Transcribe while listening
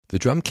The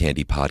Drum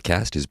Candy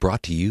Podcast is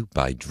brought to you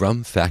by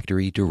Drum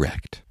Factory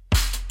Direct.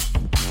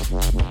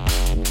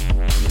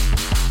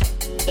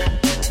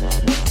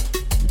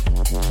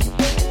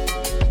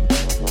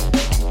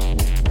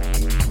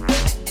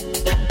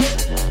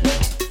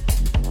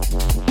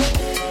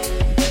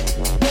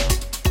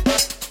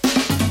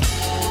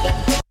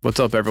 What's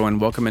up, everyone?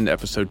 Welcome into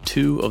episode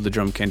 2 of the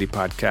Drum Candy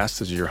Podcast.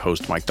 This is your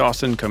host, Mike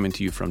Dawson, coming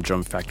to you from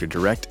Drum Factory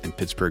Direct in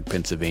Pittsburgh,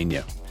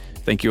 Pennsylvania.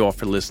 Thank you all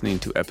for listening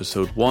to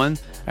episode 1.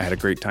 I had a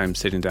great time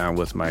sitting down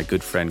with my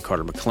good friend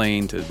Carter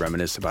McLean to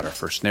reminisce about our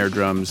first snare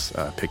drums,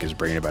 pick his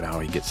brain about how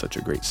he gets such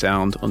a great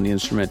sound on the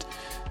instrument.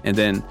 And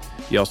then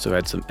he also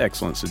had some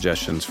excellent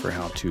suggestions for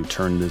how to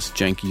turn this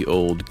janky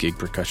old gig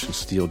percussion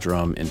steel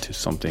drum into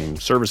something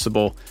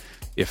serviceable,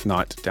 if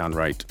not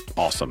downright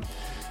awesome.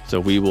 So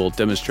we will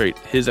demonstrate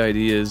his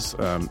ideas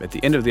at the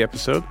end of the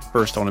episode.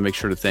 First, I want to make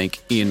sure to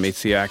thank Ian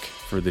Matsiak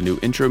for the new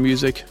intro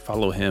music.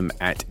 Follow him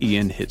at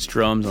Ian Hits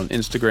Drums on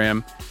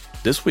Instagram.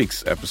 This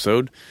week's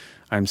episode,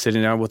 I'm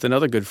sitting down with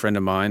another good friend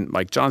of mine,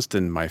 Mike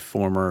Johnston, my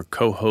former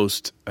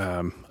co-host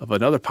of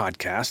another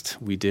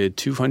podcast. We did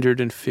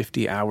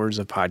 250 hours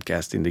of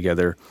podcasting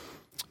together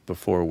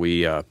before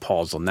we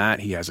paused on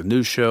that. He has a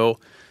new show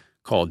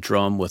called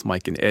Drum with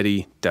Mike and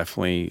Eddie.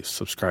 Definitely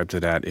subscribe to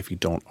that if you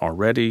don't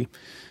already.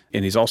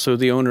 And he's also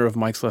the owner of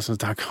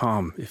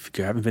Mike'sLessons.com. If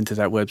you haven't been to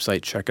that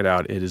website, check it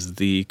out. It is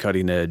the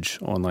cutting-edge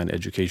online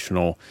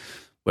educational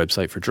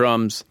website for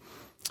drums.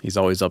 He's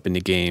always up in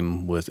the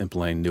game with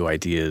implementing new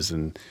ideas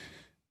and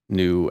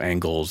new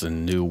angles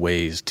and new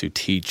ways to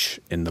teach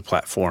in the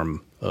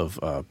platform of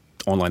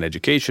online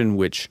education,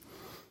 which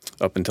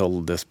up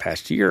until this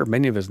past year,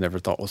 many of us never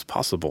thought was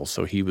possible.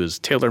 So he was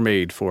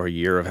tailor-made for a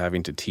year of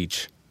having to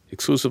teach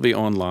exclusively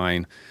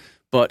online,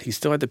 but he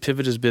still had to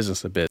pivot his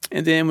business a bit.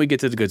 And then we get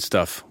to the good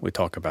stuff. We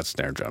talk about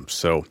snare drums.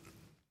 So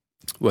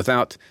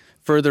without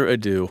further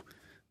ado,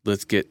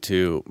 let's get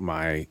to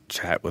my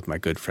chat with my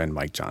good friend,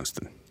 Mike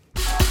Johnston.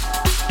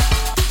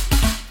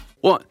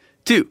 1,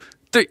 2,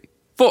 3,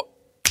 4.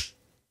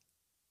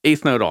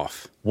 Eighth note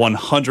off.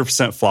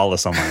 100%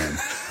 flawless on my end.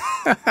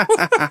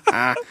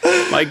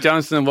 Mike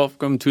Johnston,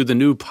 welcome to the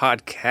new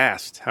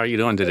podcast. How are you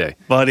doing today?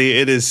 Buddy,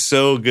 it is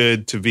so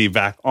good to be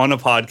back on a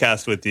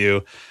podcast with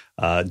you.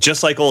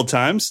 Just like old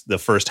times, the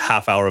first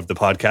half hour of the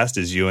podcast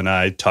is you and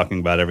I talking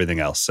about everything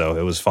else. So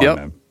it was fun,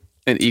 man.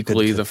 And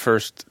equally, the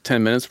first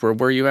 10 minutes were,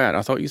 where are you at?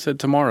 I thought you said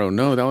tomorrow.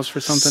 No, that was for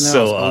something else.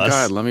 Oh,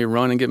 God, let me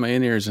run and get my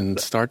in-ears and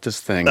start this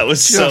thing. That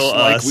was just so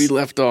like we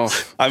left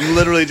off. I'm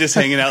literally just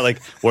hanging out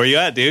like, where are you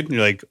at, dude? And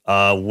you're like,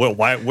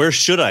 where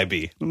should I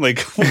be? I'm like,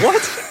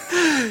 what?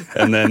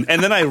 And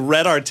then I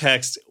read our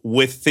text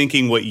with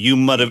thinking what you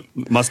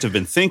must have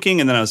been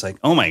thinking. And then I was like,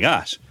 oh, my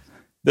gosh.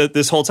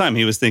 This whole time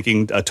he was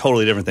thinking a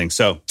totally different thing.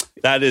 So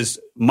that is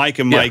Mike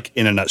and Mike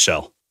in a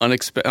nutshell.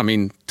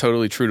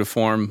 Totally true to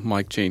form.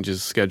 Mike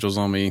changes schedules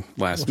on me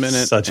last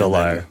minute. Such a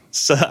liar.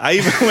 So I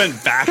even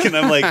went back and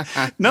I'm like,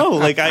 no,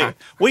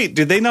 wait,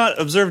 did they not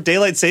observe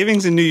daylight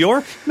savings in New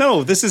York?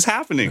 No, this is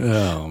happening.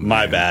 Oh,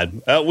 my bad.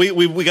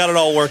 We got it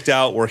all worked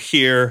out. We're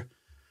here.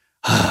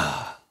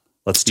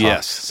 Let's talk.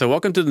 Yes. So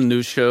welcome to the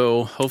new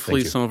show.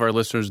 Hopefully some of our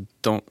listeners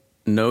don't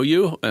know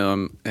you,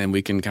 and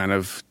we can kind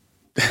of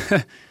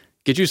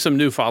get you some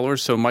new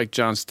followers. So Mike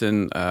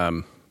Johnston,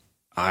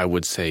 I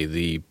would say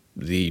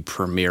the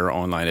premier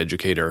online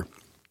educator,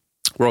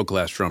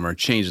 world-class drummer,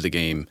 changed the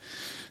game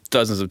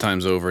dozens of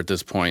times over at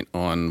this point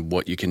on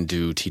what you can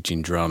do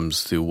teaching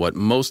drums through what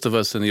most of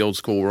us in the old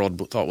school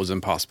world thought was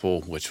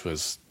impossible, which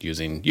was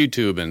using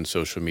YouTube and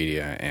social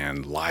media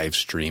and live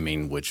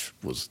streaming, which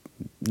was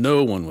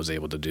no one was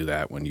able to do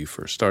that when you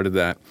first started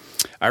that.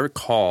 I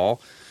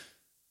recall,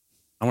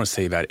 I want to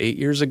say about 8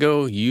 years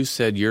ago, you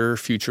said your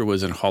future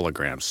was in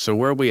holograms. So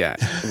where are we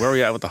at? Where are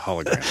we at with the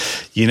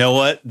hologram? You know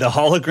what? The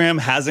hologram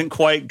hasn't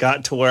quite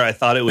got to where I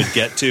thought it would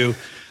get to.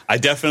 I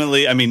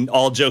definitely,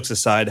 all jokes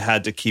aside,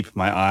 have to keep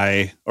my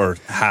eye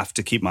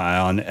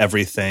on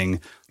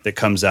everything that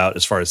comes out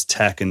as far as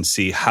tech and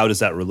see how does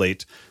that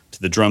relate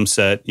to the drum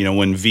set. You know,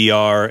 when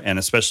VR and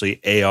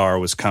especially AR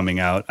was coming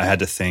out, I had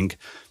to think,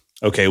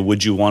 okay,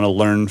 would you want to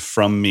learn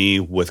from me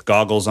with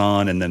goggles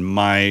on and then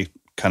my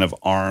kind of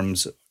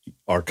arms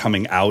are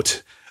coming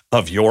out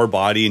of your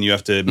body and you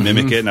have to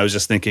mimic it. And I was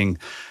just thinking,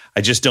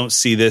 I just don't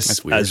see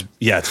this as,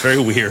 it's very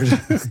weird.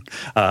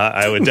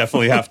 I would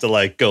definitely have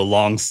to go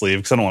long sleeve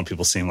because I don't want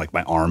people seeing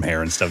my arm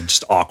hair and stuff,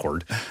 just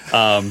awkward.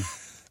 Wear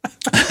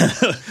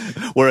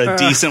a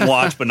decent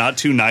watch, but not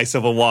too nice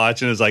of a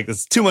watch. And it's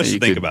it's too much to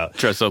think about.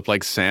 Dress up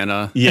like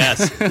Santa.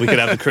 Yes, we could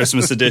have the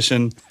Christmas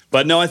edition.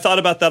 But no, I thought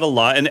about that a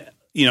lot. And,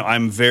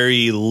 I'm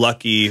very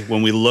lucky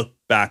when we look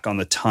back on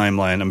the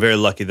timeline. I'm very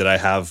lucky that I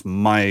have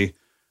my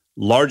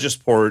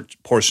largest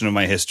portion of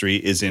my history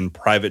is in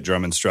private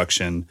drum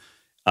instruction,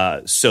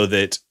 so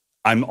that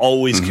I'm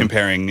always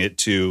comparing it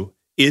to,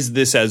 is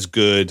this as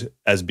good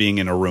as being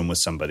in a room with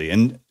somebody?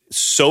 And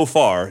so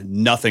far,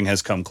 nothing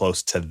has come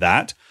close to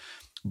that.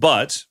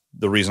 But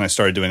the reason I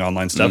started doing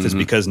online stuff is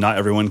because not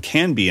everyone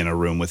can be in a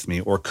room with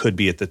me or could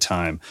be at the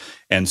time.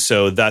 And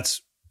so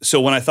that's so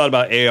when I thought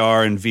about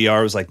AR and VR,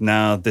 I was like,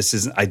 no,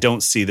 I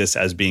don't see this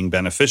as being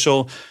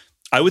beneficial.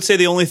 I would say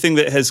the only thing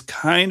that has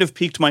kind of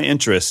piqued my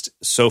interest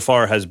so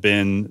far has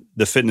been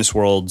the fitness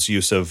world's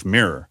use of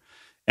mirror.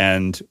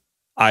 And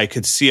I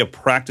could see a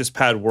practice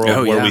pad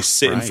world where we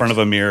sit in front of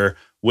a mirror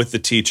with the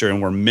teacher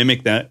and we're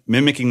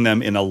mimicking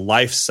them in a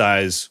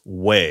life-size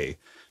way.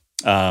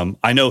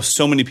 I know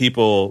so many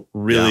people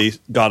really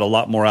got a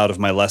lot more out of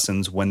my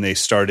lessons when they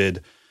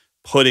started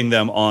putting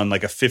them on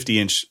like a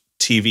 50-inch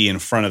TV in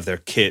front of their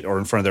kit or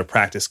in front of their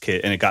practice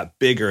kit, and it got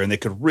bigger and they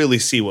could really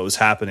see what was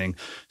happening.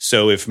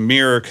 So if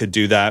Mirror could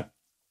do that,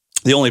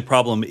 the only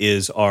problem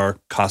is our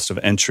cost of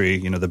entry,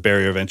 the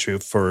barrier of entry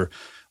for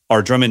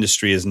our drum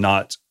industry is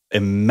not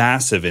a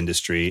massive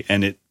industry,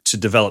 and to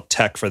develop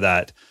tech for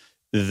that,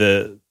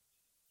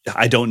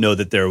 I don't know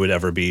that there would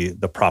ever be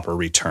the proper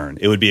return.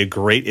 It would be a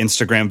great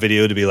Instagram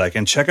video to be like,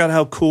 and check out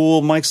how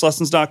cool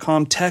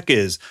Mike'sLessons.com tech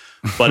is.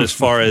 But as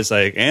far as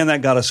and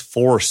that got us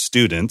 4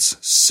 students.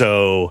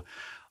 So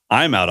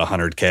I'm out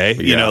 $100K,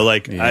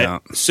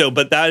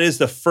 but that is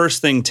the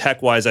first thing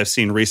tech-wise I've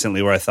seen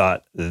recently where I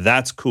thought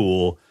that's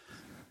cool.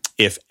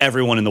 If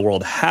everyone in the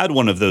world had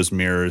one of those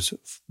mirrors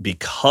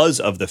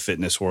because of the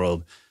fitness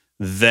world,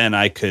 then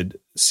I could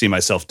see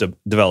myself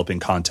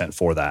developing content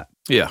for that.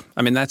 Yeah.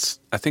 I mean, I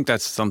think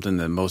that's something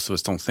that most of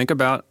us don't think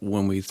about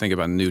when we think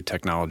about new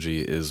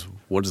technology is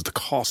what is the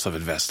cost of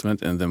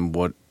investment and then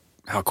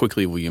how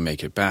quickly will you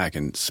make it back?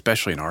 And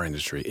especially in our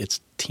industry,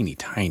 it's teeny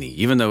tiny,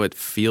 even though it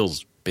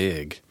feels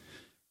big.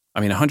 I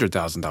mean,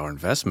 $100,000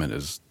 investment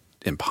is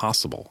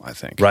impossible, I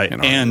think. Right.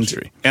 In our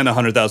industry. And a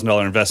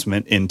 $100,000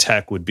 investment in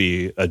tech would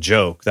be a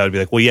joke. That would be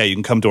like, well, yeah, you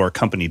can come to our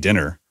company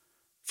dinner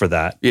for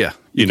that. Yeah.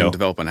 You can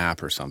develop an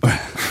app or something.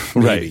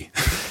 Right.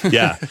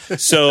 Yeah.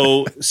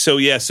 So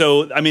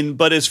I mean,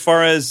 but as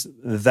far as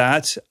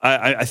that,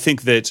 I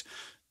think that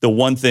the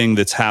one thing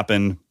that's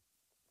happened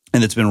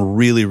and it's been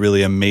really,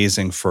 really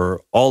amazing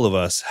for all of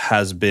us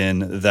has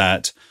been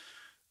that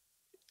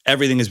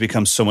everything has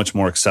become so much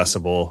more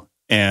accessible,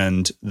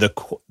 and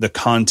the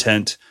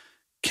content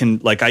can,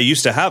 like, I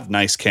used to have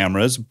nice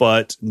cameras,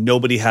 but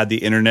nobody had the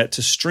internet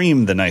to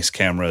stream the nice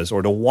cameras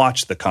or to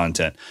watch the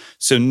content.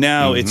 So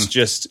now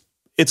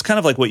it's kind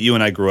of like what you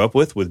and I grew up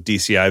with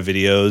DCI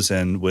videos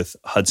and with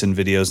Hudson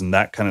videos and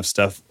that kind of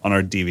stuff on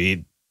our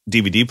DVD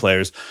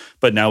players.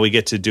 But now we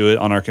get to do it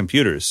on our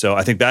computers. So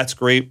I think that's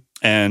great.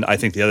 And I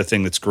think the other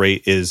thing that's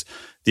great is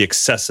the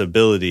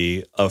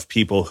accessibility of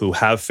people who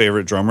have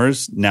favorite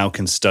drummers now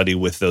can study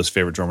with those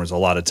favorite drummers a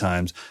lot of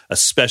times,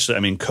 especially, I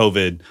mean,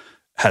 COVID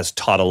has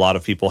taught a lot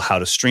of people how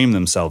to stream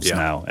themselves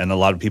now. And a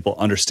lot of people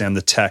understand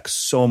the tech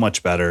so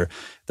much better.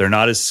 They're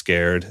not as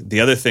scared. The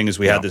other thing is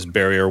we had this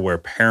barrier where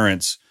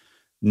parents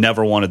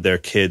never wanted their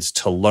kids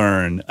to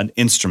learn an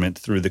instrument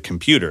through the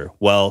computer.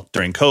 Well,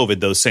 during COVID,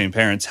 those same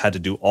parents had to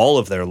do all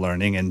of their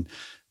learning and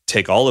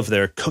take all of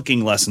their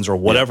cooking lessons or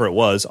whatever it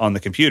was on the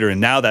computer.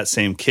 And now that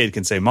same kid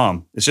can say,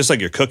 Mom, it's just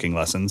like your cooking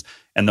lessons.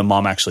 And the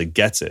mom actually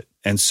gets it.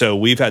 And so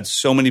we've had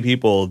so many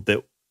people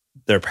that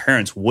their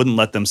parents wouldn't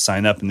let them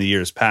sign up in the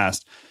years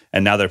past.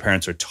 And now their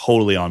parents are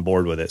totally on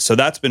board with it. So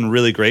that's been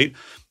really great.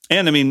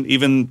 And I mean,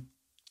 even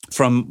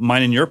from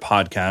mine and your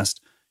podcast,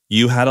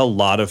 you had a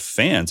lot of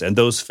fans, and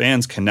those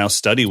fans can now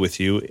study with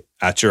you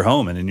at your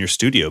home and in your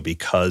studio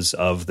because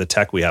of the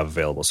tech we have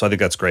available. So I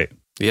think that's great.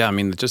 Yeah, I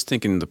mean, just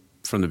thinking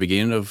from the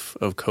beginning of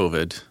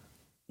COVID,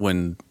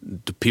 when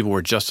the people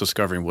were just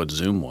discovering what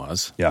Zoom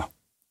was,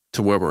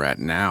 to where we're at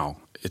now,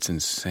 it's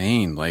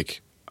insane.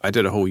 Like, I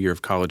did a whole year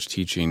of college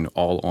teaching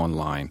all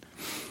online.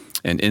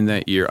 And in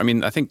that year, I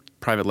mean, I think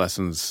private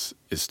lessons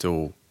is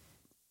still,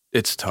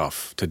 it's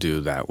tough to do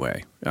that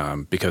way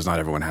because not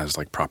everyone has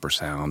like proper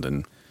sound,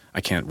 and I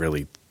can't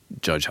really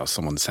judge how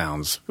someone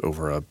sounds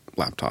over a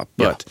laptop.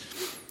 But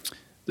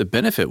the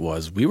benefit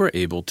was we were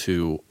able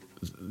to,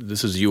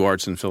 this is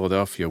UArts in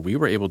Philadelphia, we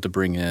were able to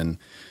bring in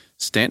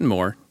Stanton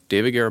Moore,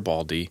 David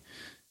Garibaldi,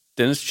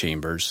 Dennis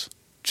Chambers,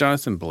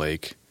 Jonathan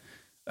Blake.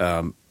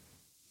 I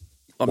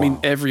mean,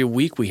 every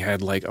week we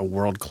had like a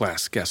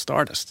world-class guest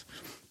artist.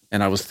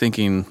 And I was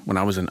thinking when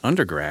I was in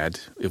undergrad,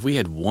 if we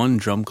had one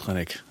drum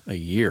clinic a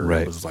year,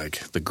 it was like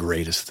the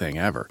greatest thing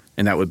ever.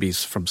 And that would be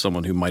from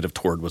someone who might have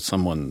toured with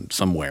someone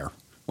somewhere,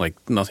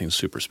 like nothing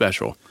super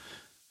special.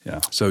 Yeah.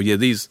 So yeah,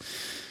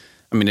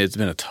 I mean, it's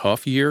been a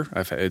tough year.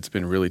 It's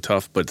been really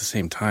tough. But at the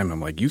same time,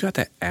 I'm like, you got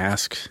to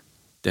ask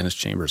Dennis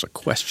Chambers a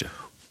question.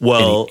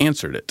 Well, and he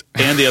answered it.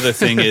 And the other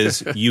thing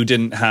is you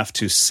didn't have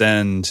to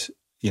send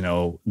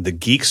the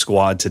Geek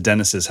Squad to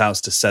Dennis's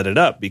house to set it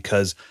up,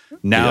 because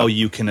now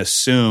you can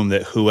assume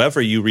that whoever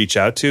you reach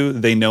out to,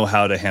 they know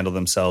how to handle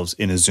themselves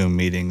in a Zoom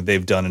meeting.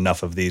 They've done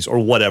enough of these, or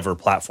whatever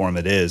platform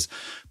it is,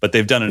 but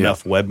they've done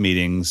enough web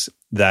meetings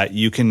that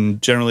you can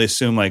generally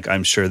assume, like,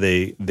 I'm sure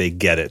they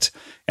get it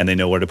and they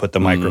know where to put the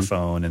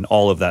microphone and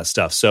all of that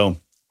stuff. So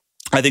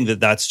I think that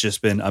that's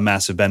just been a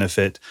massive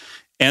benefit.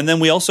 And then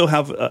we also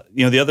have,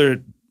 the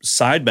other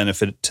side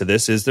benefit to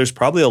this is there's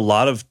probably a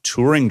lot of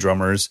touring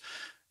drummers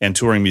and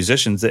touring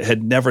musicians that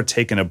had never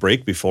taken a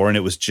break before, and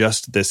it was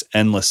just this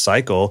endless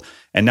cycle.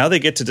 And now they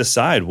get to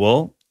decide,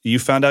 well, you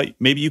found out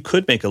maybe you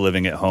could make a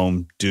living at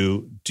home.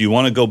 Do you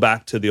want to go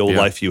back to the old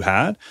life you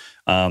had?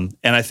 And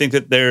I think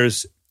that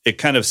it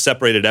kind of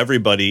separated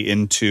everybody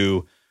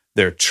into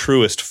their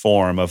truest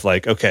form of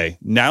like, okay,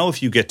 now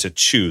if you get to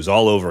choose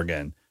all over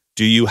again,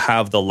 do you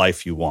have the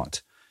life you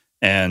want?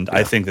 And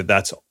I think that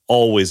that's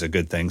always a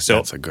good thing. So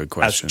that's a good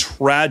question. As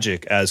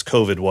tragic as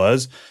COVID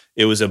was,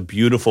 it was a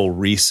beautiful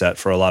reset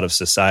for a lot of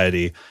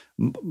society.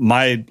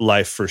 My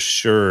life for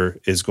sure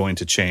is going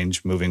to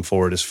change moving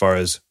forward as far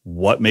as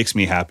what makes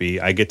me happy.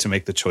 I get to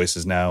make the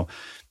choices now.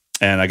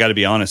 And I got to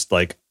be honest,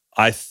 like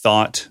I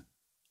thought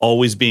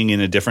always being in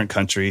a different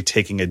country,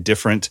 taking a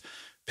different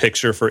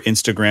picture for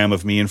Instagram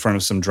of me in front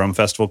of some drum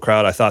festival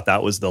crowd, I thought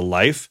that was the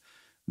life.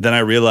 Then I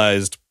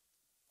realized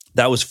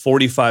that was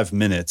 45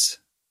 minutes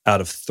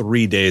out of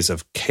 3 days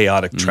of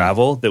chaotic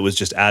travel that was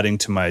just adding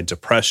to my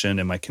depression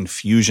and my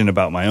confusion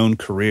about my own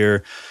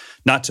career.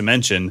 Not to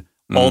mention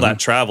all that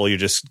travel, you're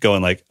just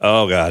going like,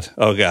 oh God.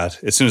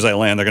 As soon as I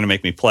land, they're going to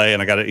make me play.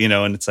 And I got to,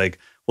 and it's like,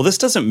 well, this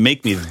doesn't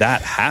make me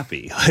that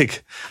happy.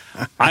 Like,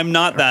 I'm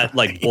not that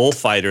like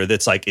bullfighter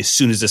that's like, as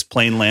soon as this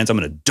plane lands, I'm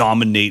going to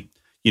dominate,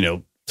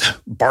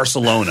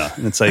 Barcelona.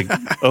 And it's like,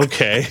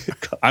 okay,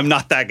 I'm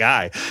not that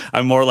guy.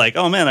 I'm more like,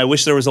 oh man, I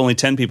wish there was only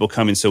 10 people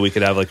coming so we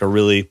could have like a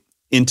really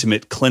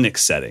intimate clinic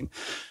setting.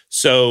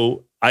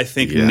 So I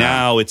think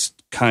now it's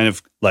kind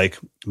of like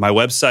my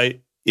website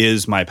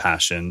is my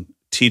passion.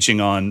 Teaching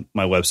on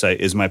my website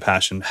is my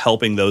passion.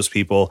 Helping those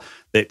people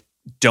that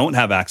don't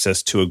have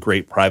access to a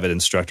great private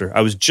instructor.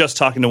 I was just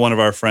talking to one of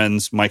our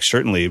friends, Mike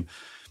Shirtenlieb,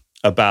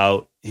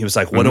 about, he was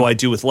like, what do I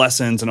do with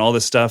lessons and all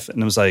this stuff?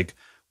 And I was like,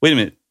 wait a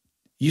minute,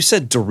 you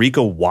said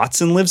Dorico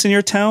Watson lives in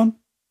your town?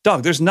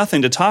 Dog, there's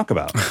nothing to talk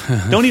about.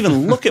 Don't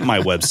even look at my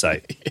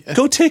website.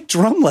 Go take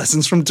drum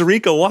lessons from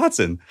Dorico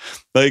Watson.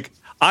 Like,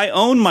 I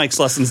own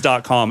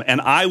Mike'sLessons.com, and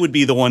I would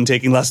be the one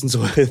taking lessons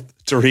with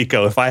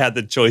Dorico if I had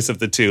the choice of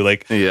the two.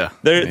 Like,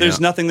 there's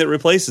nothing that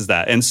replaces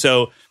that. And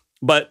so,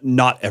 but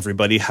not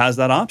everybody has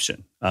that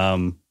option.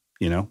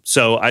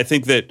 So I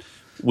think that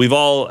we've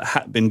all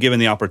been given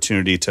the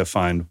opportunity to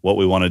find what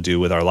we want to do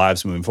with our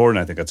lives moving forward, and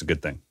I think that's a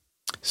good thing.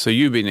 So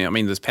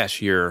this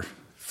past year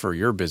for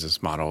your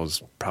business model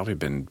has probably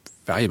been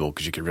valuable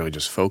because you could really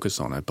just focus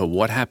on it. But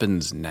what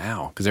happens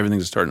now? Because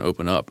everything's starting to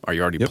open up. Are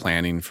you already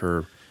planning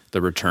for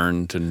the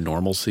return to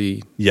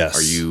normalcy? Yes.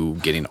 Are you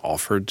getting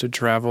offered to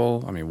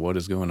travel? I mean, what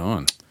is going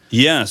on?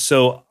 Yeah,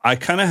 so I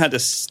kind of had to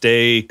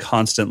stay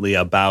constantly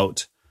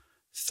about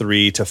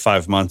 3 to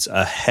 5 months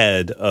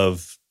ahead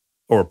of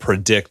or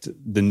predict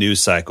the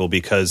news cycle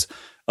because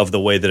of the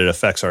way that it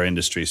affects our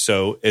industry.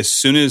 So as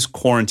soon as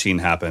quarantine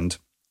happened,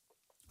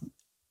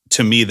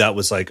 to me, that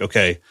was like,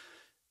 okay,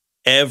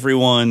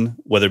 everyone,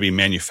 whether it be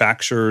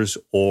manufacturers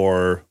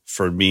or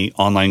for me,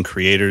 online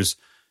creators,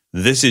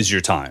 this is your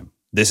time.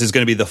 This is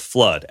going to be the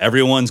flood.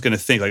 Everyone's going to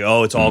think like,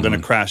 oh, it's all going to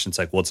crash. And it's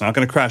like, well, it's not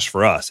going to crash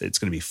for us. It's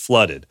going to be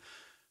flooded.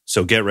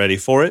 So get ready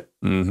for it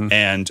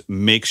and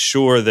make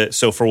sure that,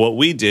 so for what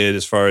we did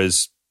as far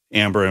as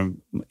Amber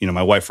and,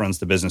 my wife runs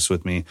the business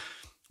with me,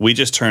 we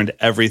just turned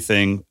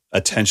everything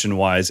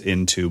attention-wise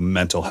into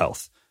mental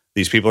health.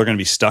 These people are going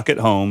to be stuck at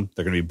home.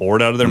 They're going to be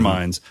bored out of their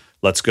minds.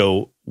 Let's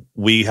go.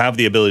 We have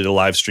the ability to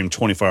live stream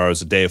 24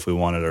 hours a day if we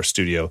want at our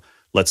studio.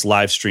 Let's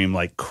live stream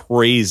like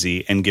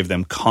crazy and give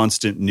them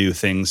constant new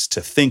things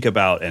to think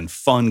about and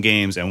fun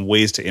games and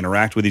ways to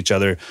interact with each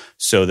other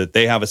so that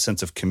they have a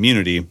sense of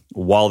community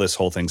while this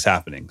whole thing's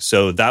happening.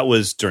 So that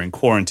was during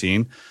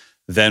quarantine.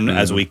 Then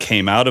as we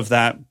came out of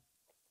that,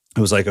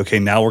 it was like, okay,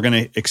 now we're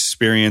going to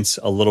experience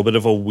a little bit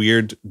of a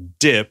weird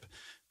dip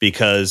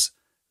because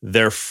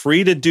they're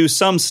free to do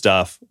some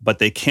stuff, but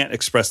they can't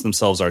express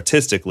themselves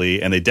artistically,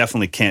 and they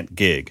definitely can't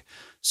gig.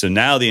 So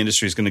now the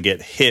industry is going to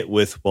get hit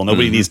with, well,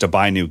 nobody needs to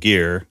buy new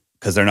gear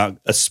because they're not,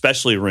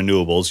 especially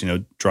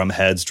renewables, drum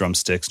heads,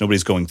 drumsticks.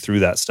 Nobody's going through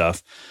that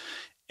stuff.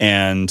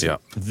 And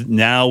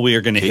now we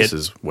are going to hit.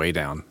 Cases way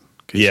down.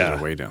 Cases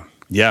are way down.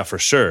 Yeah, for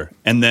sure.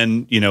 And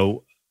then,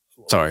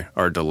 sorry,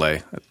 our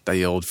delay.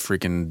 The old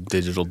freaking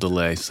digital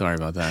delay. Sorry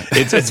about that.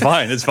 It's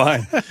fine. It's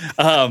fine.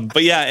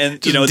 But yeah,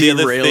 and just the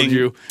other thing,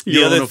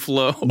 you're on a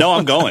flow. No,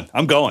 I'm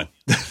going.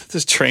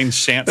 This train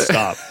shan't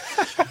stop.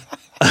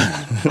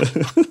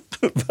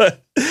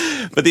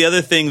 but the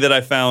other thing that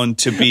I found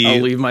to be, I'll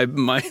leave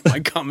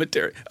my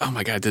commentary. Oh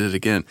my God, I did it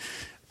again.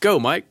 Go,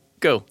 Mike.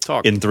 Go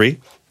talk. In 3,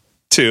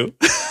 2.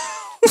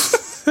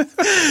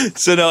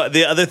 So no,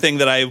 the other thing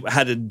that I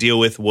had to deal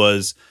with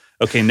was,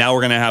 okay, now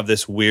we're going to have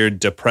this weird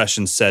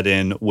depression set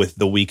in with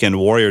the weekend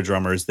warrior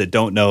drummers that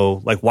don't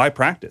know, like, why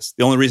practice?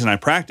 The only reason I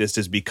practiced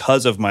is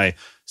because of my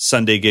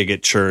Sunday gig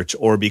at church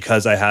or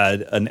because I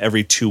had an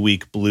every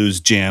 2-week blues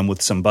jam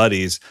with some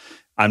buddies.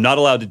 I'm not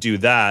allowed to do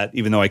that,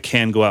 even though I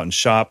can go out and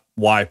shop.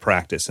 Why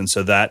practice? And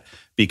so that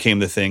became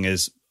the thing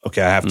is,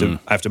 okay, I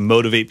have to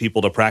motivate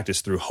people to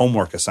practice through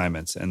homework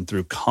assignments and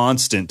through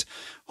constant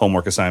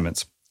homework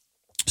assignments.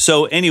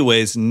 So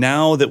anyways,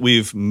 now that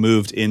we're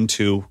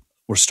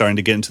starting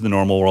to get into the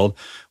normal world,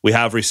 we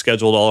have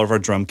rescheduled all of our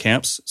drum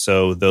camps.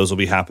 So those will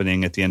be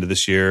happening at the end of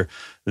this year.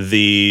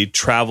 The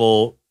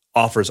travel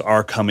offers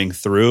are coming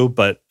through,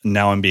 but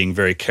now I'm being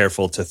very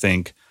careful to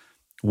think,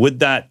 would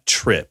that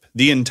trip,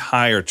 the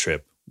entire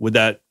trip, would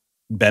that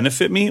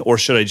benefit me, or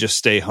should I just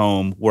stay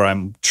home where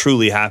I'm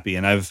truly happy?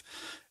 And I've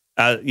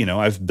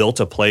built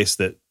a place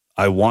that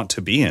I want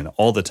to be in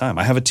all the time.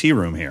 I have a tea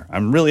room here.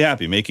 I'm really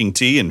happy making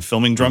tea and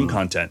filming drum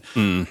content.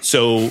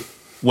 So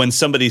when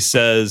somebody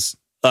says,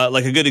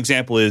 like a good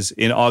example is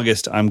in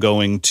August, I'm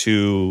going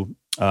to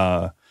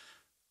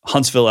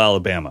Huntsville,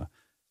 Alabama.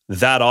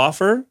 That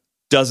offer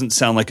doesn't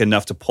sound like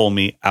enough to pull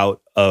me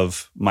out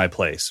of my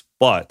place.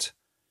 But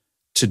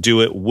to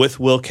do it with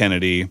Will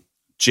Kennedy,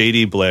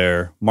 J.D.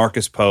 Blair,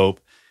 Marcus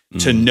Pope,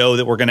 to know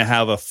that we're going to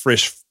have a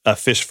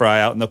fish fry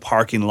out in the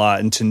parking lot,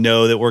 and to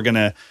know that we're going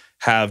to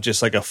have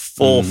just like a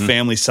full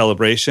family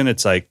celebration,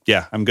 it's like,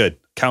 yeah, I'm good.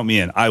 Count me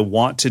in. I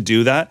want to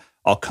do that.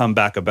 I'll come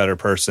back a better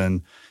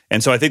person.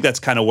 And so I think that's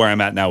kind of where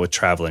I'm at now with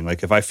traveling.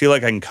 Like if I feel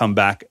like I can come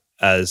back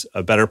as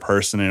a better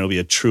person and it'll be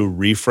a true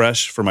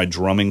refresh for my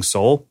drumming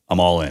soul, I'm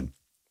all in.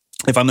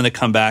 If I'm going to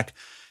come back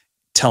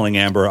telling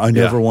Amber, I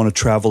never want to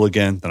travel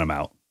again, then I'm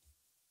out.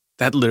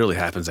 That literally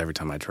happens every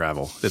time I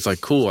travel. It's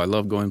like, cool, I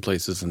love going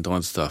places and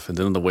doing stuff. And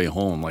then on the way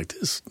home, I'm like,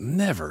 this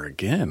never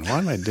again. Why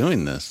am I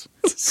doing this?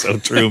 So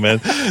true, man.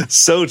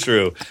 So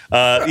true.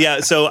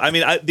 So, I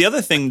mean, the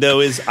other thing, though,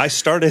 is I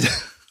started,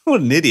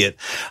 what an idiot.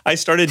 I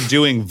started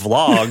doing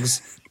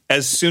vlogs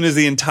as soon as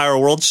the entire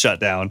world shut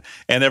down.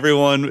 And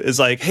everyone is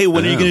like, hey,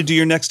 when are you going to do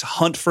your next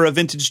hunt for a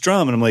vintage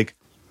drum? And I'm like,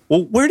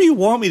 well, where do you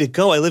want me to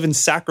go? I live in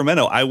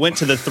Sacramento. I went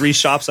to the 3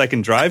 shops I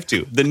can drive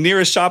to. The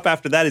nearest shop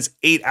after that is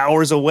 8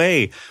 hours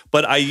away.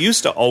 But I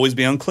used to always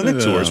be on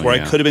clinic tours where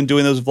I could have been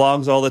doing those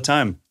vlogs all the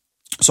time.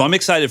 So I'm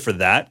excited for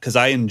that because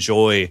I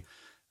enjoy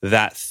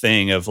that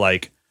thing of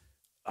like,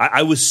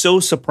 I was so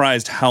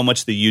surprised how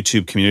much the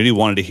YouTube community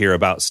wanted to hear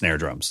about snare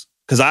drums.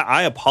 Because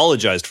I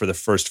apologized for the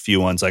first few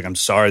ones. Like, I'm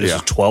sorry, this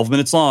is 12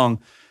 minutes long.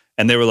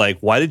 And they were like,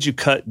 why did you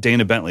cut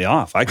Dana Bentley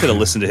off? I could have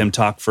listened to him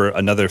talk for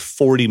another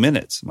 40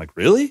 minutes. I'm like,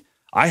 really?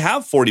 I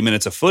have 40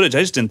 minutes of footage.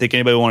 I just didn't think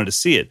anybody wanted to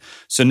see it.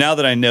 So now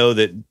that I know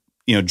that,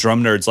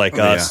 drum nerds like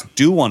us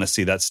do want to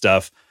see that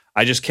stuff,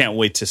 I just can't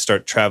wait to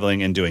start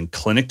traveling and doing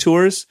clinic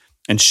tours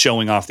and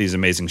showing off these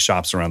amazing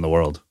shops around the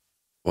world.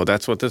 Well,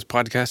 that's what this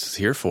podcast is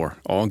here for.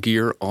 All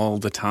gear, all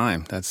the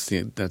time. That's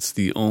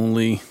the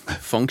only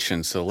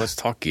function. So let's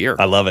talk gear.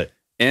 I love it.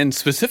 And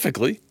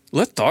specifically,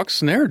 let's talk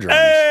snare drums.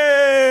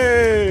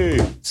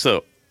 Hey!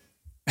 So,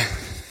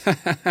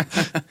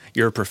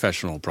 you're a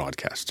professional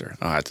broadcaster,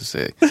 I have to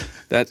say.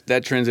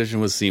 That transition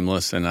was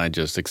seamless, and I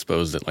just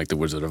exposed it like the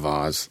Wizard of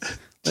Oz.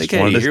 Like,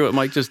 hey, you hear what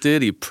Mike just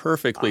did? He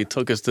perfectly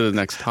took us to the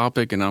next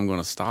topic, and I'm going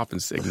to stop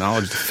and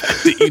acknowledge the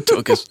fact that you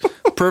took us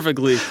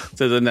perfectly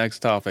to the next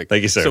topic.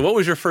 Thank you, sir. So what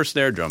was your first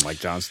snare drum, Mike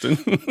Johnston?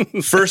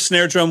 First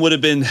snare drum would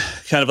have been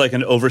kind of like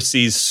an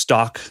overseas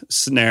stock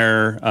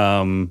snare,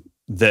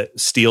 that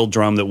steel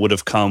drum that would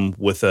have come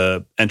with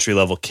a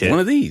entry-level kit. One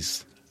of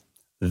these.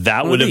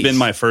 That would have been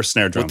my first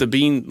snare drum. With the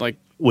bean, like...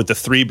 With the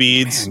 3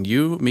 beads. And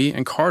you, me,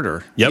 and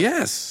Carter. Yep.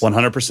 Yes.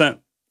 100%.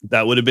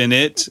 That would have been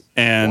it.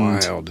 And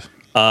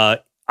wild.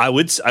 I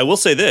will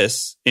say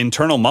this,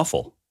 internal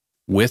muffle.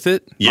 With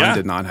it? Yeah. Mine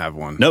did not have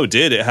one. No, it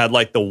did. It had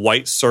like the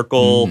white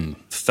circle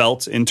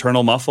felt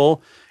internal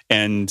muffle.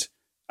 And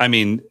I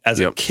mean, as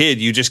a kid,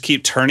 you just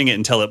keep turning it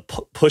until it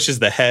pushes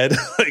the head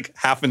like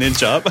half an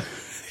inch up.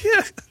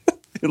 Yeah.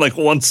 In like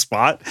one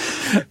spot.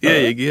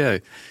 Yeah.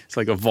 It's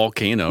like a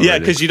volcano. Yeah,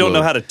 because you don't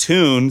know how to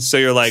tune. So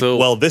you're like,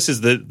 well, this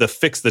is the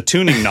fix the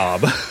tuning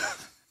knob.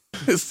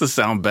 It's the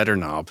sound better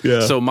knob.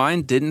 Yeah. So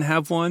mine didn't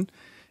have one.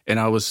 And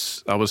I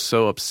was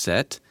so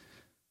upset.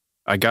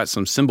 I got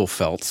some cymbal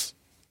felts,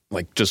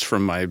 like just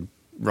from my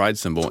ride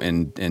cymbal,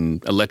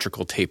 and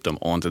electrical taped them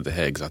onto the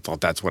head because I thought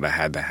that's what I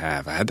had to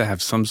have. I had to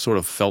have some sort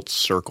of felt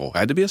circle. It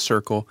had to be a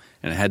circle,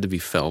 and it had to be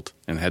felt,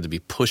 and it had to be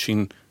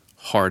pushing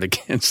hard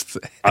against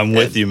the head. I'm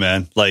with you,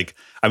 man. Like,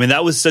 I mean,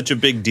 that was such a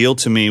big deal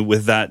to me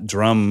with that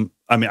drum.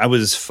 I mean, I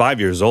was 5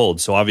 years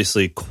old, so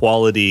obviously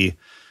quality...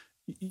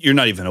 You're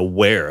not even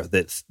aware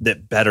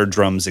that better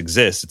drums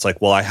exist. It's like,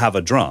 well, I have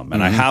a drum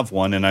and I have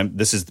one, and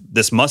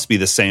this must be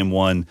the same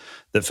one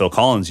that Phil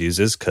Collins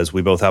uses because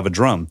we both have a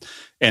drum.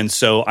 And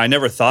so I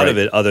never thought of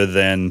it other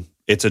than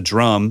it's a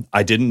drum.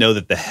 I didn't know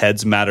that the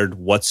heads mattered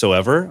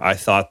whatsoever. I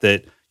thought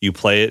that you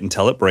play it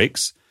until it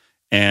breaks.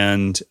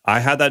 And I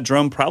had that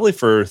drum probably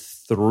for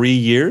 3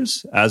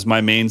 years as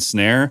my main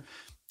snare.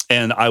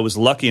 And I was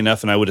lucky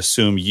enough, and I would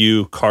assume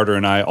you, Carter,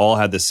 and I all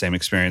had the same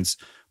experience.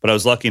 But I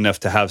was lucky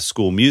enough to have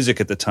school music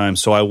at the time.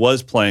 So I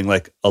was playing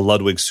like a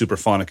Ludwig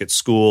Superphonic at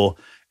school.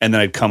 And then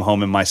I'd come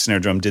home and my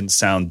snare drum didn't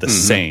sound the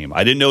same.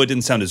 I didn't know it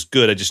didn't sound as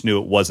good. I just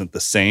knew it wasn't the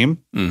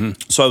same.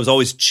 So I was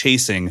always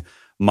chasing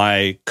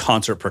my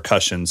concert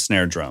percussion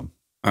snare drum.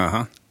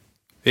 Yeah.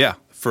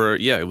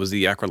 It was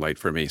the Acrolite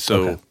for me.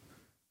 So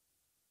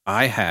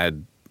I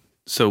had...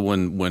 So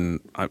when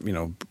I,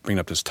 bring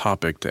up this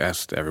topic to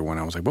ask everyone,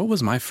 I was like, what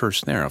was my first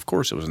snare? Of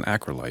course, it was an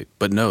Acrolite.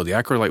 But no, the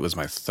Acrolite was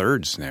my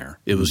third snare.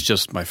 It was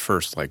just my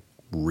first, like,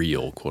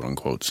 real,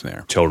 quote-unquote,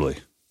 snare. Totally.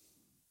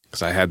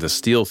 because I had the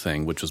steel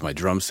thing, which was my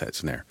drum set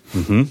snare.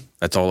 Mm-hmm.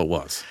 That's all it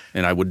was.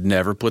 And I would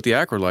never put the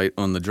Acrolite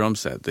on the drum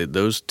set.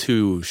 Those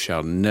two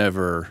shall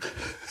never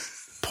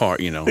part,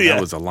 that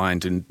was a line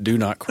to do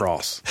not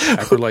cross.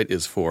 Acrolite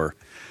is for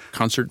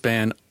concert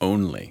band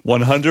only.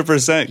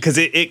 100%. Because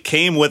it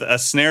came with a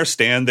snare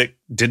stand that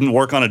didn't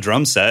work on a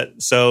drum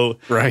set. So,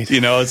 right.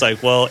 It's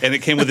like, well, and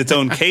it came with its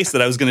own case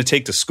that I was going to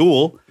take to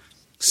school.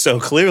 So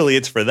clearly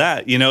it's for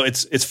that.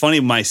 It's funny.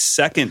 My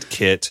second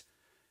kit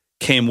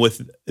came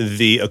with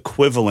the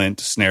equivalent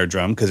snare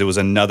drum because it was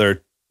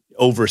another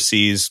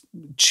overseas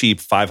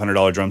cheap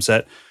 $500 drum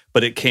set,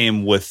 but it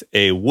came with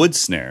a wood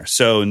snare.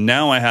 So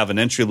now I have an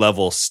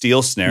entry-level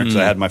steel snare because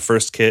I had my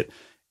first kit,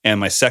 and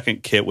my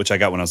second kit, which I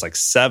got when I was like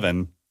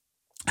 7,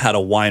 had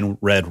a wine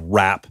red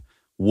wrap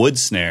wood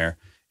snare.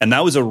 And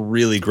that was a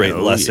really great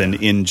lesson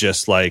in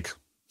just like,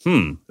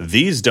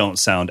 these don't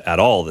sound at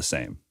all the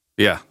same.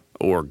 Yeah,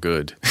 or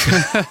good.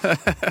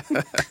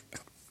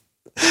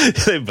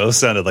 They both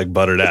sounded like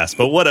buttered ass,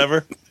 but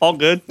whatever. All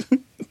good.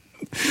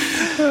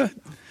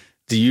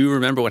 Do you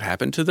remember what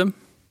happened to them?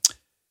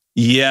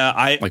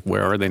 Yeah.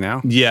 Where are they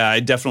now? Yeah, I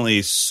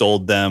definitely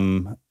sold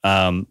them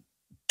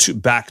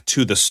back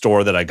to the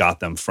store that I got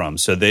them from.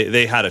 So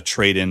they had a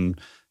trade-in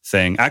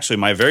thing. Actually,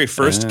 my very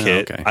first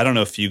kit, I don't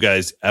know if you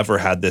guys ever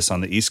had this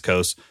on the East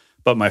Coast,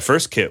 but my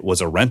first kit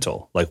was a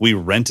rental. Like we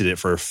rented it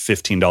for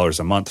 $15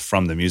 a month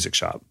from the music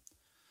shop.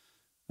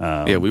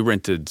 We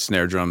rented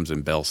snare drums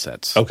and bell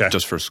sets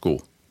just for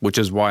school, which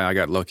is why I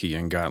got lucky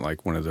and got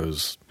like one of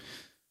those,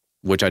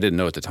 which I didn't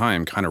know at the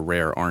time, kind of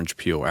rare orange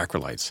peel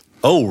Acrolites.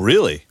 Oh,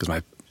 really? Because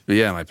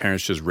my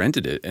parents just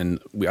rented it.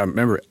 And I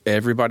remember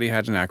everybody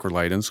had an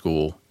Acrolite in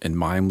school, and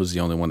mine was the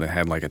only one that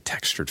had like a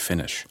textured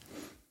finish.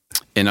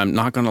 And I'm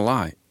not going to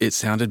lie, it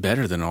sounded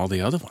better than all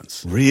the other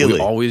ones. Really? We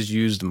always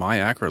used my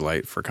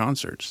Acrolite for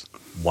concerts.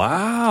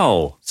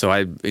 Wow. So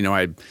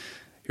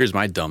here's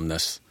my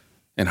dumbness.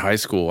 In high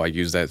school, I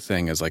used that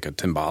thing as like a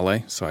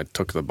timbale. So I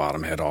took the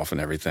bottom head off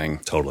and everything.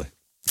 Totally.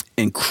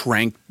 And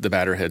cranked the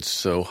batter head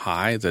so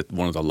high that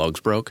one of the lugs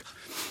broke.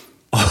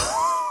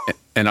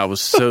 And I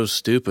was so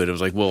stupid. It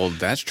was like, well,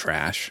 that's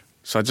trash.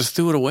 So I just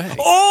threw it away.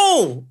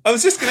 Oh! I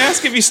was just going to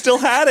ask if you still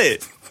had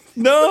it.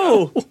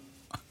 No.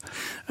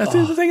 I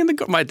threw the thing in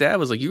the... My dad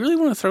was like, you really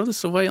want to throw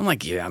this away? I'm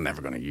like, yeah, I'm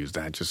never going to use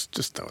that.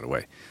 Just throw it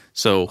away.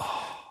 So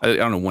I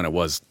don't know when it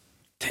was,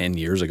 10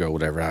 years ago,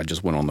 whatever. I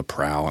just went on the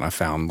prowl and I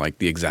found like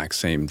the exact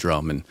same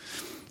drum and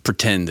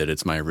pretend that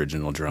it's my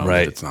original drum,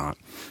 but it's not.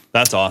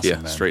 That's awesome, yeah,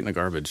 man. Straight in the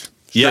garbage.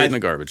 Straight in the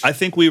garbage. I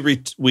think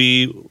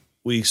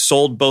we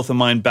sold both of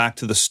mine back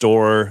to the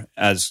store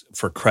as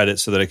for credit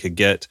so that I could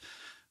get...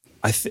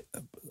 I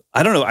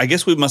don't know. I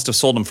guess we must have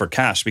sold them for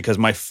cash because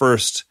my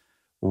first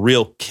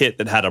real kit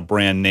that had a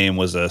brand name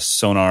was a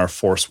Sonar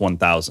Force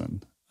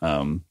 1000.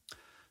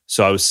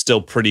 So I was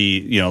still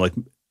pretty,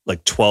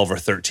 like 12 or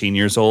 13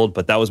 years old,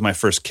 but that was my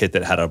first kit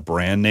that had a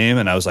brand name.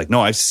 And I was like, no,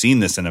 I've seen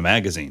this in a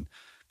magazine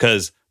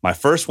because my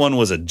first one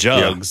was a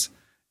Jugs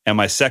and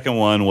my second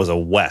one was a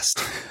West.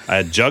 I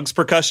had Jugs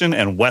percussion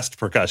and West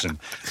percussion.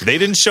 They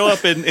didn't show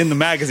up in the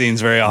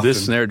magazines very often.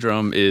 This snare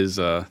drum is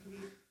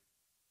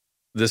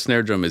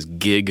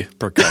gig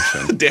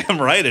percussion. Damn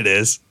right it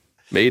is.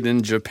 Made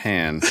in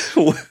Japan.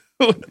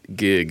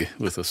 Gig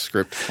with a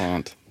script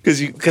font. Because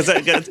you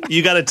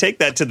got to take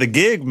that to the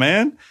gig,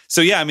 man.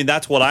 So yeah, I mean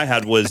that's what I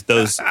had was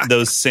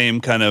those same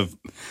kind of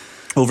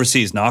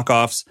overseas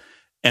knockoffs,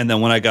 and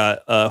then when I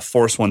got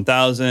Force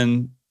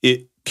 1000,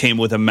 it came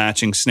with a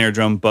matching snare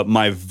drum. But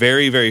my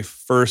very very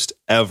first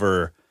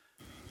ever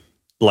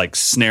like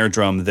snare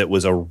drum that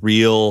was a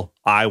real,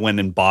 I went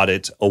and bought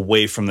it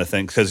away from the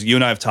thing because you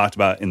and I have talked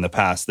about in the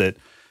past that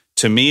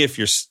to me if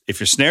your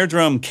snare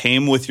drum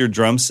came with your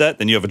drum set,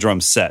 then you have a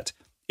drum set.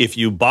 If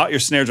you bought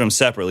your snare drum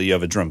separately, you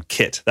have a drum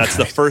kit. That's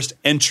the first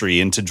entry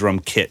into drum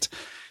kit.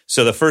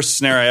 So the first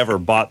snare I ever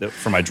bought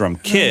for my drum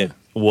kit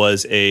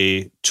was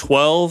a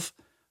 12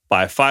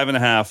 by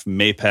 5.5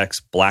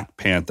 Mapex Black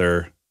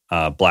Panther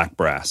black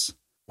brass.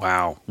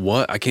 Wow.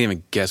 What? I can't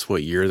even guess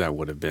what year that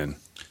would have been.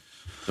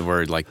 The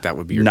word like that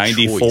would be your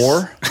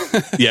 94.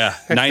 Yeah,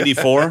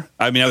 94.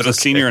 I mean, I was a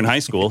senior in high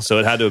school, so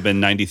it had to have been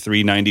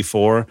 93,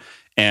 94.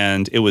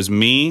 And it was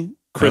me,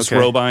 Chris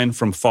Robine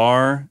from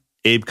Far,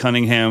 Abe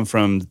Cunningham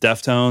from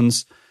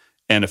Deftones,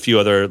 and a few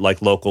other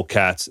like local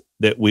cats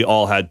that we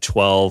all had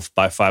 12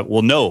 by 5.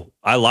 Well, no,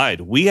 I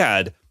lied. We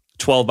had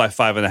 12 by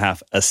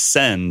 5.5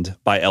 Ascend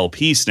by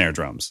LP snare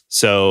drums.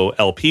 So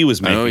LP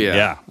was making,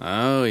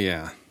 Oh,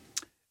 yeah.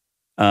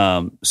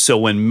 So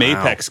when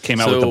Mapex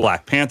came out with the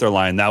Black Panther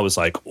line, that was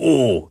like,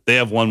 oh, they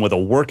have one with a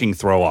working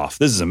throw off.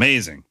 This is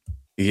amazing.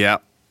 Yeah.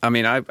 I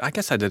mean, I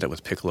guess I did it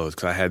with piccolos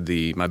because I had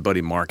my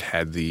buddy Mark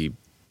had the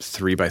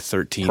 3 by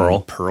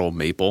 13 Pearl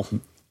Maple.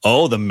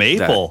 Oh, the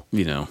maple.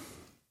 That,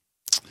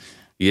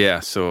 yeah,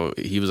 so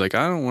he was like,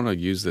 I don't want to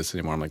use this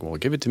anymore. I'm like, well,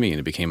 give it to me. And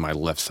it became my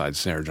left side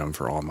snare drum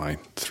for all my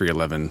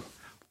 311.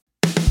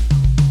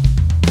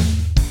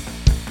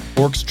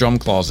 Forks Drum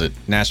Closet,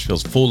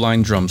 Nashville's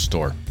full-line drum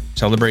store.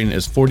 Celebrating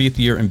its 40th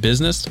year in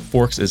business,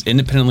 Forks is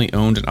independently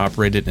owned and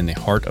operated in the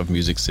heart of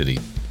Music City.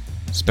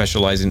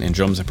 Specializing in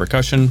drums and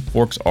percussion,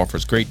 Forks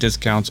offers great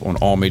discounts on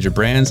all major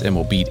brands and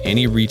will beat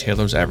any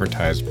retailer's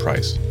advertised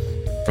price.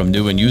 From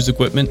new and used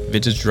equipment,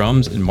 vintage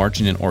drums, and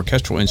marching and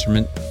orchestral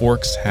instrument,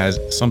 Forks has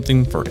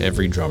something for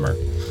every drummer.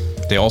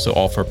 They also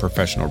offer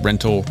professional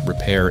rental,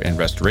 repair, and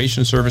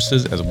restoration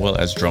services, as well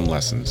as drum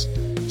lessons.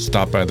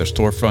 Stop by their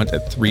storefront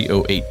at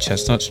 308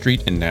 Chestnut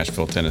Street in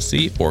Nashville,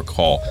 Tennessee, or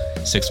call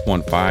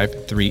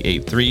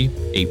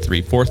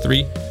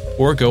 615-383-8343,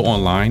 or go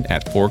online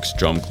at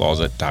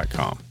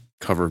forksdrumcloset.com.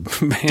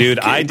 Dude,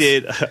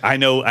 gigs. I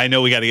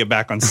know we got to get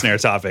back on snare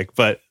topic,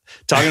 but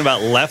talking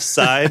about left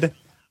side,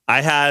 I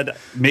had,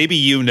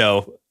 maybe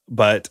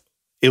but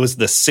it was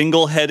the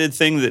single-headed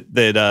thing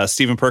that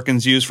Stephen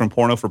Perkins used from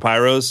Porno for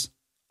Pyros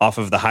off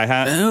of the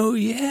hi-hat. Oh,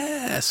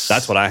 yes.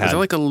 That's what I had. Was it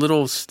like a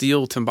little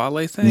steel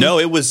timbale thing? No,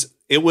 it was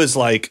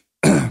like,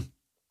 I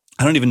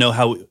don't even know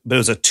how, but it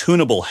was a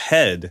tunable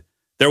head.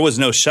 There was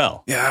no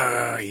shell.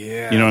 Yeah.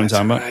 You know what I'm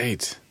talking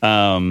right.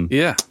 about?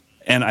 Yeah.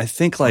 And I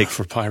think like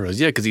for Pyros,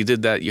 yeah, because he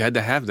did that. You had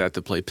to have that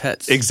to play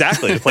Pets.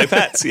 Exactly, to play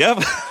Pets.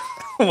 Yep.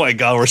 Oh my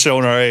God, we're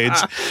showing our age.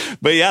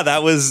 But yeah,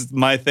 that was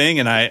my thing,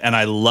 and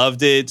I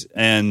loved it.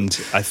 And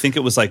I think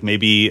it was like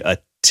maybe a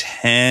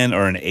 10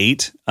 or an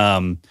 8.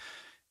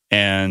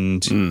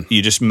 And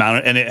you just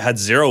mounted, and it had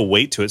zero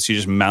weight to it, so you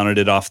just mounted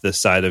it off the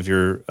side of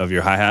your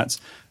hi-hats.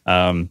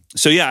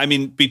 So yeah, I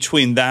mean,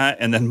 between that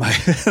and then my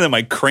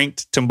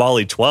cranked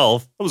Timbali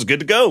 12, I was good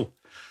to go.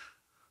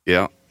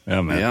 Yeah.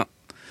 Yeah, man. Yeah.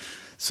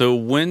 So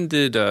when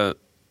did you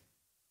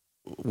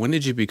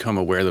become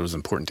aware that it was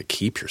important to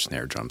keep your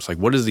snare drums? Like,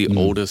 what is the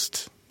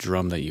oldest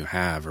drum that you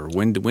have, or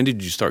when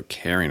did you start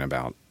caring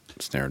about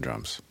snare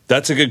drums?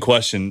 That's a good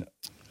question.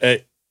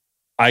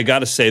 I got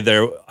to say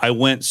I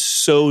went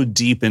so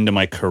deep into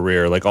my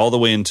career, like all the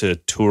way into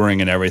touring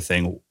and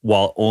everything,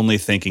 while only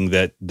thinking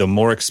that the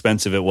more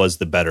expensive it was,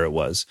 the better it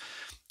was.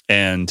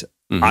 And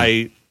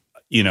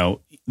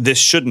this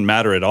shouldn't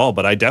matter at all,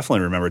 but I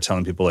definitely remember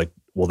telling people like,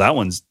 well,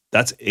 that's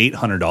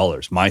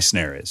 $800. My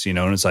snare is, and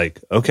it's like,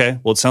 okay,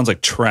 well, it sounds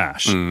like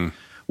trash.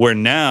 Where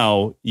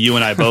now you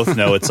and I both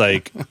know it's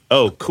like,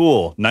 oh,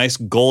 cool, nice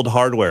gold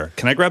hardware.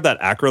 Can I grab that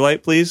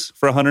Acrolite, please,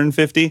 for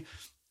 $150?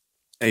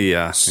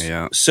 Yeah.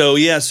 So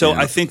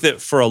I think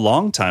that for a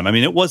long time, I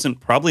mean, it wasn't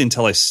probably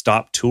until I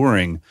stopped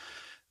touring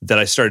that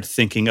I started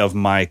thinking of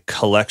my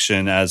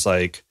collection as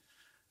like,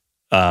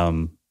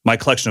 my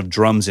collection of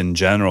drums in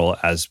general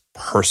as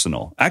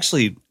personal.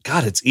 Actually,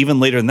 God, it's even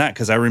later than that,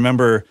 because I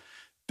remember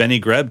Benny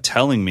Greb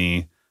telling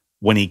me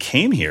when he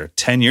came here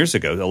 10 years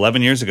ago,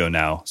 11 years ago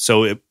now.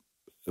 So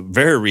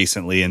very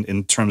recently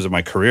in terms of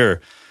my career,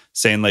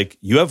 saying like,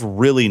 you have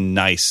really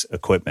nice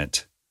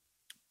equipment,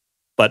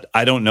 but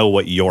I don't know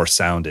what your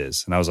sound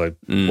is. And I was like,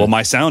 well,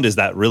 my sound is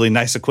that really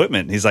nice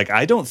equipment. And he's like,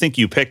 I don't think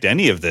you picked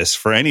any of this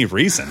for any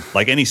reason,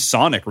 like any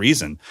sonic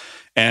reason.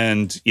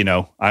 And,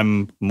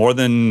 I'm more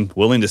than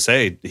willing to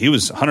say he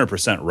was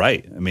 100%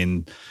 right. I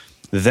mean,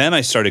 then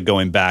I started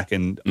going back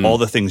and all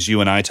the things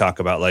you and I talk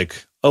about,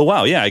 like, oh,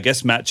 wow, yeah, I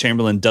guess Matt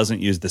Chamberlain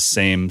doesn't use the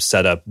same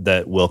setup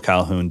that Will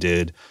Calhoun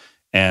did.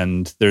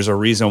 And there's a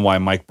reason why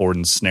Mike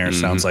Borden's snare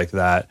sounds like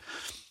that.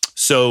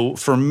 So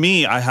for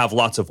me, I have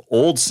lots of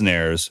old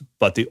snares,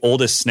 but the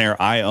oldest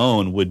snare I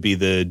own would be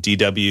the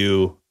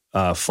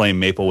DW Flame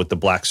Maple with the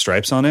black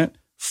stripes on it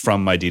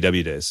from my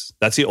DW days.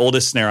 That's the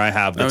oldest snare I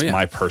have. That's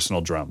my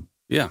personal drum.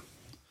 Yeah.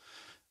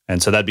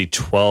 And so that'd be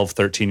 12,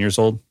 13 years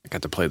old. I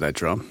got to play that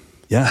drum.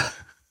 Yeah.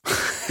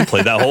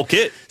 Play that whole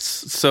kit.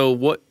 So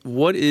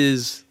what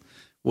is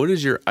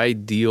your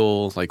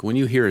ideal, like when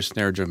you hear a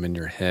snare drum in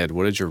your head,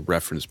 what is your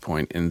reference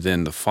point? And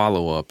then the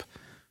follow-up,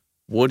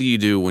 what do you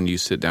do when you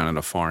sit down at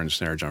a foreign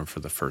snare drum for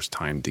the first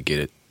time to get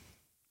it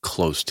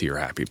close to your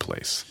happy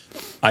place?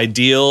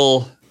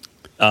 Ideal,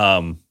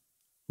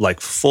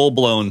 like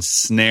full-blown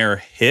snare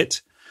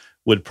hit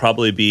would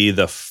probably be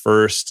the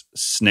first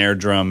snare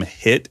drum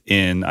hit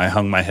in I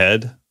Hung My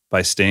Head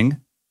by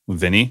Sting,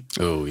 Vinny.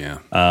 Oh, yeah.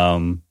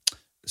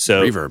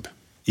 So reverb.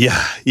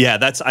 Yeah.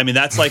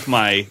 That's like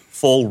my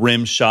full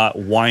rim shot,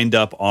 wind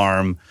up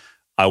arm.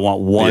 I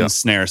want one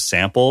snare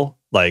sample.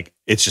 Like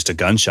it's just a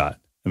gunshot.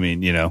 I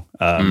mean,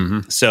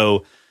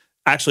 so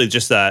actually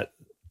just that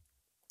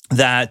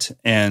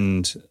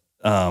and,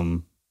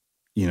 10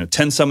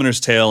 Summoner's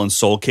Tale and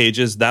Soul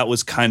Cages, that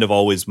was kind of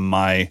always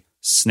my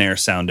snare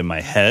sound in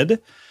my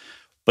head,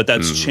 but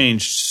that's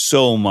changed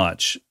so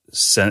much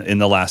in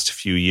the last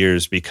few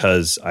years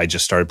because I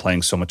just started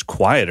playing so much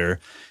quieter.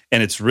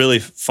 And it's really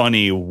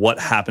funny what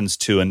happens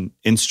to an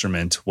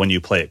instrument when you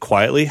play it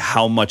quietly,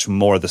 how much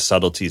more the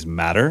subtleties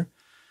matter.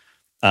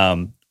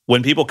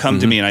 When people come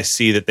to me and I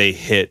see that they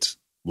hit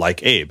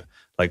like Abe,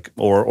 like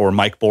or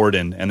Mike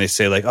Borden, and they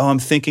say like, oh, I'm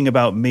thinking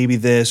about maybe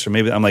this or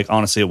maybe, I'm like,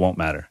 honestly, it won't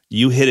matter.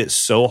 You hit it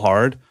so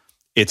hard,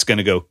 it's going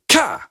to go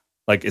ka,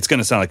 like it's going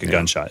to sound like a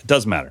gunshot. It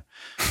doesn't matter.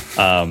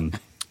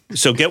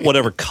 So get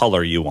whatever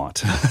color you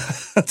want.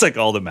 That's like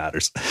all that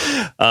matters.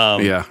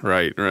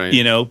 Right.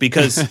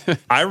 Because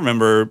I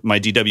remember my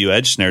DW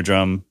Edge snare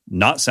drum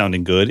not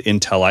sounding good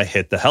until I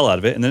hit the hell out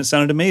of it, and then it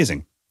sounded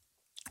amazing.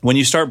 When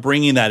you start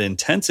bringing that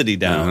intensity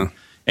down,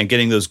 and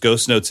getting those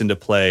ghost notes into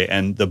play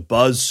and the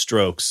buzz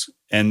strokes.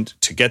 And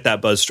to get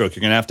that buzz stroke,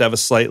 you're going to have a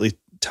slightly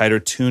tighter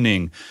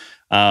tuning.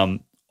 All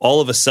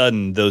of a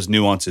sudden, those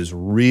nuances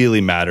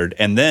really mattered.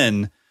 And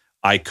then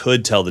I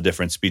could tell the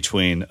difference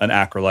between an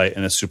acrolite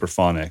and a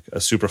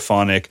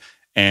superphonic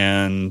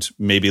and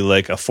maybe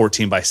like a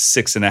 14 by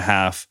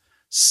 6.5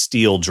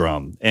 steel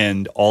drum.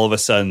 And all of a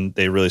sudden,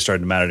 they really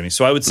started to matter to me.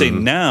 So I would say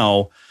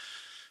now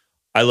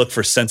I look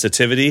for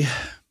sensitivity.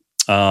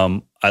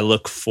 I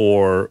look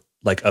for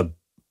like a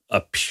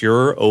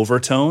pure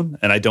overtone.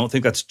 And I don't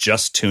think that's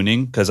just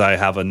tuning, because I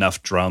have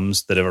enough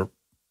drums that are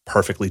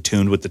perfectly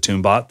tuned with the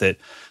TuneBot that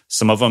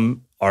some of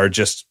them are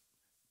just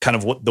kind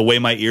of what the way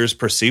my ears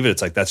perceive it.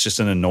 It's like, that's just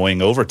an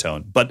annoying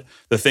overtone. But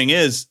the thing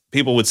is,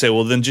 people would say,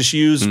 well, then just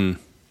use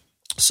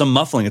some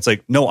muffling. It's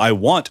like, no, I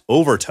want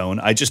overtone.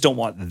 I just don't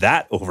want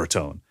that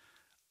overtone.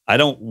 I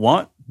don't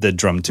want the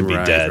drum to be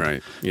dead.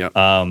 Right. Yeah.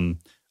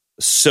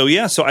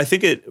 So I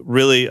think it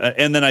really,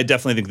 and then I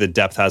definitely think the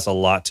depth has a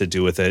lot to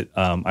do with it.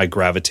 I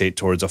gravitate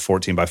towards a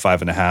 14 by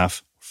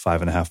 5.5,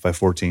 5.5 by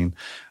 14.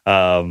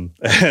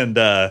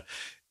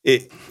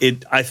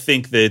 I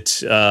think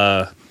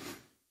that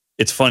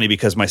it's funny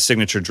because my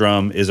signature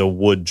drum is a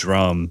wood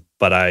drum,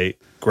 but I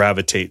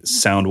gravitate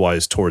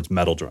sound-wise towards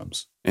metal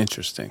drums.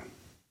 Interesting.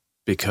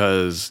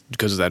 Because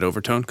of that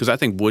overtone? Because I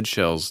think wood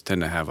shells tend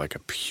to have like a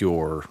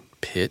pure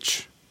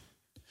pitch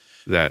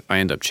that I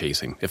end up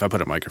chasing. If I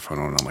put a microphone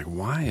on, I'm like,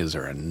 why is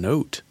there a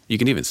note? You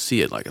can even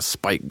see it like a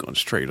spike going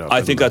straight up.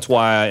 I think that's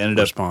why I ended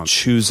up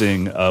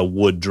choosing a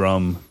wood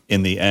drum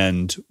in the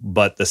end,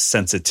 but the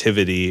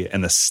sensitivity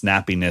and the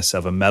snappiness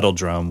of a metal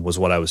drum was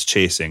what I was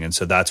chasing. And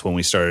so that's when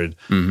we started,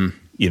 I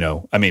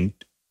mean,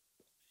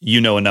 you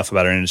know enough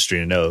about our industry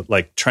to know,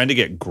 like trying to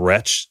get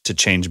Gretsch to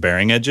change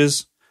bearing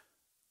edges,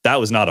 that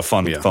was not a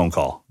fun phone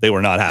call. They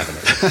were not having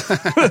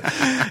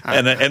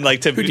it. and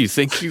like, who do you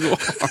think you are?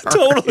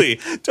 Totally.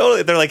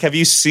 They're like, have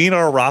you seen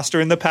our roster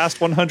in the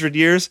past 100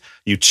 years?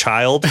 You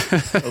child.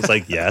 I was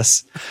like,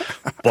 yes,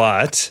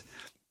 but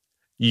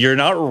you're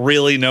not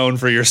really known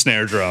for your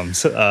snare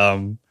drums.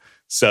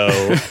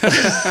 So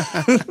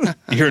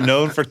you're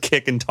known for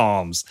kicking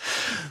toms.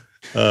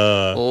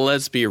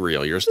 Let's be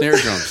real. Your snare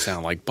drums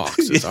sound like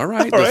boxes. All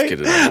right, let's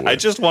get it over with. I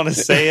just want to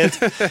say it.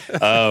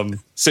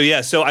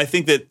 So I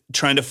think that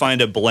trying to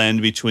find a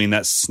blend between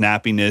that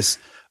snappiness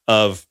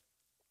of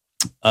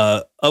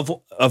the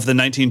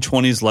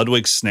 1920s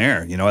Ludwig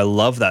snare. I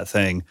love that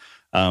thing.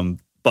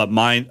 But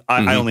mine,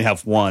 I only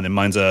have one, and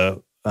mine's a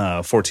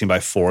 14 by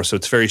 4, so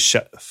it's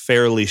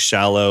fairly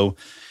shallow.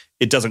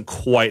 It doesn't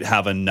quite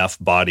have enough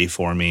body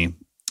for me,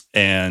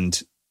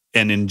 and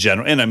in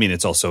general, and I mean,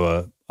 it's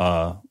also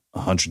a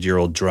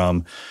 100-year-old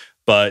drum,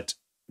 but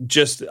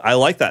just I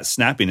like that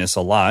snappiness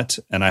a lot,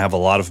 and I have a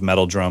lot of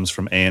metal drums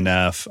from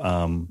A&F,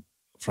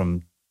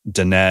 from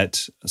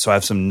Donette, so I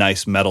have some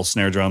nice metal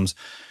snare drums.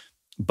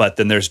 But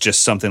then there's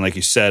just something, like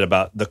you said,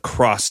 about the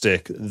cross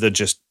stick,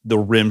 the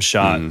rim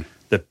shot,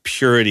 the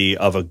purity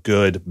of a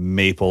good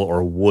maple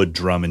or wood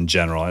drum in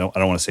general. I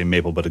don't want to say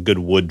maple, but a good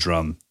wood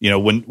drum.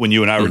 When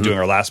you and I were doing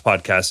our last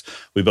podcast,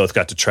 we both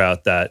got to try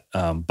out that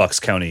Bucks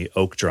County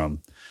oak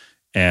drum,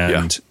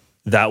 and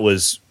that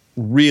was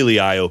really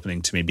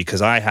eye-opening to me,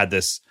 because I had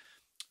this,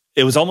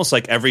 it was almost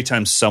like every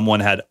time someone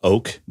had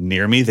oak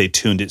near me, they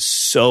tuned it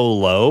so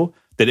low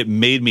that it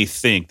made me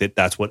think that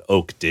that's what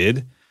oak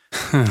did.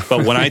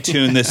 But when I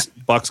tuned this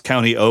Bucks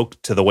County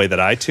oak to the way that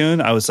I tune,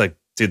 I was like,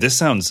 dude, this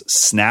sounds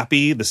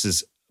snappy. This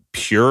is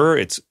pure.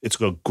 It's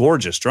a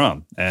gorgeous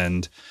drum.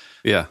 And,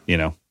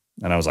 and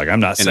I was like, I'm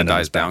not sending it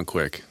dies down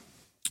quick.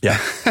 Yeah.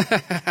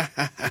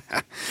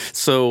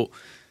 So,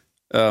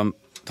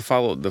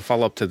 the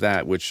follow up to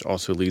that, which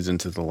also leads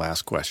into the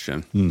last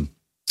question.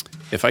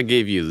 If I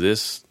gave you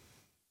this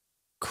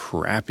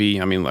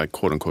crappy, I mean like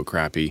quote unquote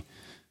crappy,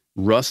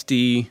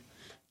 rusty,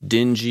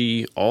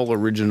 dingy, all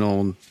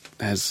original,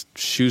 has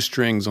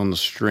shoestrings on the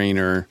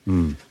strainer,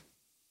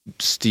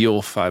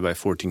 steel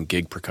 5x14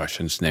 gig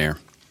percussion snare,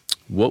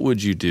 what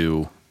would you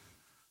do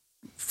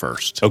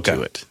first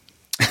to it?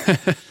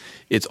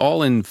 It's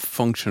all in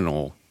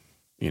functional,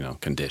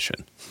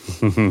 condition.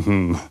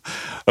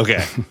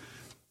 Okay.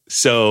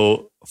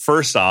 So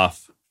first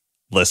off,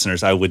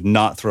 listeners, I would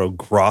not throw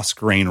gross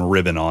grain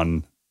ribbon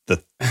on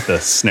the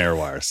snare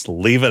wires.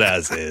 Leave it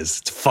as is.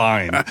 It's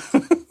fine.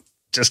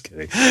 Just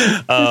kidding.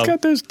 He's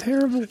got those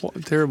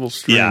terrible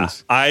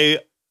strings. Yeah.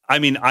 I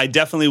mean, I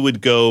definitely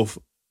would go.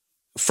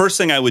 First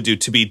thing I would do,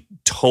 to be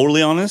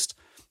totally honest,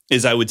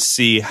 is I would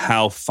see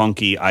how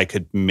funky I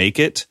could make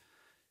it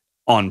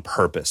on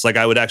purpose. Like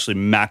I would actually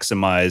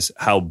maximize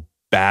how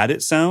bad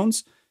it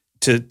sounds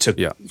to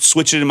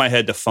switch it in my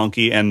head to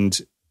funky. And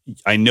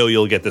I know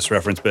you'll get this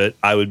reference, but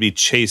I would be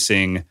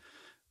chasing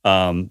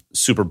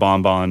Super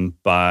Bonbon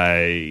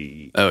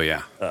by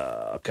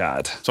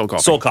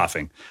Soul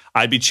Coughing.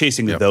 I'd be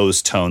chasing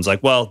those tones.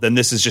 Like, well, then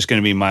this is just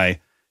going to be my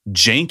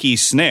janky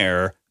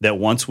snare that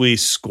once we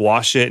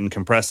squash it and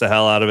compress the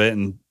hell out of it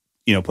and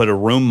put a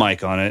room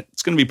mic on it,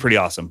 it's going to be pretty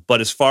awesome. But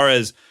as far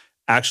as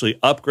actually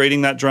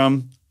upgrading that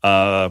drum,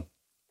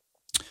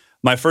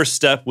 My first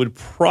step would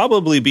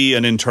probably be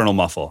an internal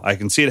muffle. I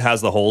can see it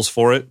has the holes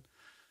for it.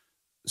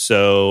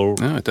 So,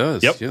 Oh, it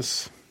does. Yep.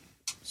 Yes.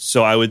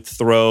 So I would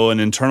throw an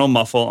internal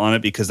muffle on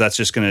it because that's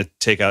just going to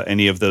take out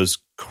any of those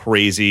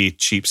crazy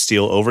cheap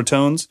steel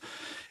overtones.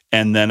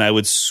 And then I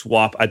would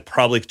swap. I'd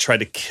probably try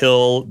to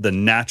kill the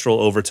natural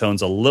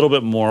overtones a little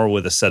bit more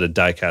with a set of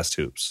die-cast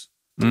hoops.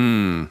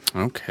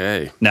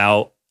 Okay.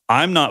 Now,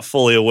 I'm not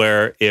fully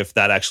aware if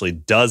that actually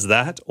does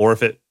that or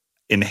if it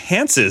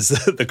enhances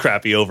the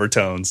crappy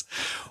overtones.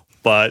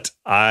 But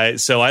I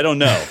don't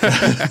know.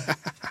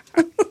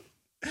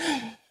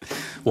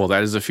 Well,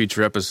 that is a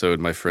future episode,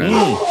 my friend.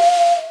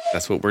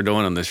 That's what we're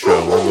doing on this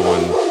show. We're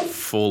going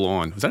full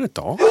on. Was that a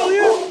dog? Hell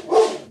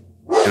yeah.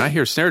 And I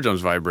hear snare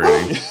drums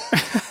vibrating.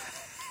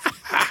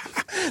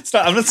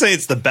 I'm not saying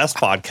it's the best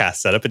podcast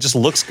setup. It just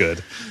looks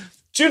good.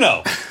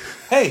 Juno.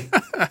 Hey,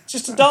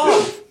 just a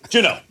dog.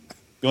 Juno,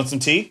 you want some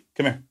tea?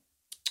 Come here.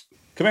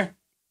 Come here.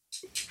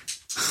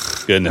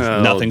 Goodness,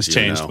 Oh, nothing's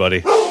Juno. changed, buddy.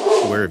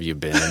 Where have you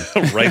been?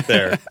 Right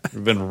there.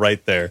 We've been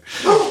right there.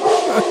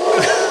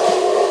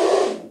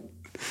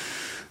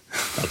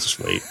 I'll just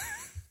wait.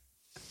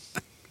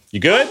 You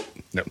good?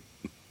 No.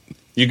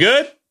 You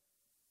good?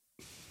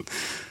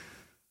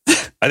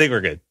 I think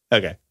we're good.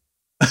 Okay.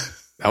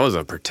 That was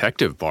a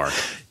protective bark.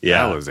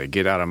 Yeah. That was a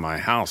get out of my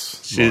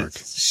house She, bark.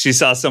 she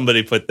saw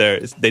somebody put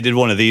they did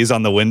one of these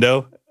on the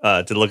window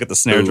to look at the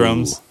snare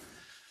drums.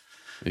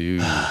 Ooh.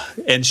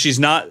 And she's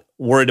not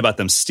worried about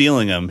them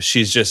stealing them.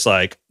 She's just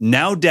like,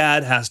 now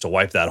dad has to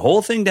wipe that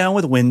whole thing down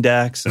with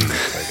Windex. And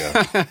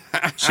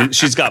it's like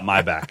she's got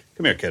my back.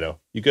 Come here, kiddo.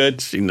 You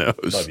good? She knows.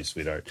 Love you,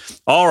 sweetheart.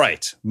 All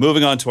right.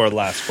 Moving on to our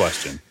last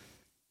question.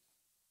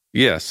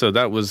 Yeah, so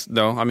that was,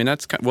 no, I mean,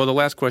 that's, well, the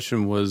last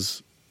question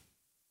was,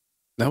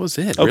 that was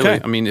it, Okay.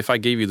 really. I mean, if I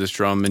gave you this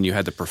drum and you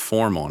had to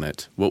perform on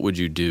it, what would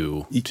you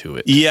do to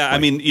it? Yeah, I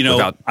mean,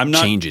 without I'm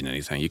not changing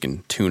anything. You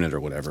can tune it or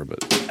whatever,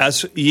 but I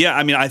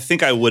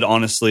think I would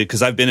honestly,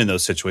 because I've been in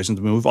those situations.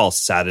 I mean, we've all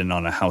sat in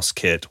on a house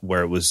kit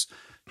where it was,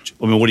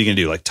 I mean, what are you going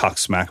to do? Like talk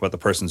smack about the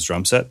person's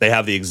drum set? They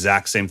have the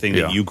exact same thing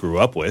that you grew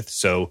up with.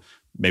 So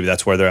maybe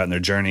that's where they're at in their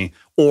journey.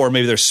 Or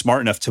maybe they're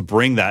smart enough to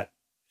bring that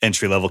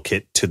entry-level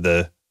kit to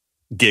the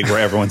gig where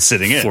everyone's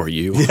sitting in. for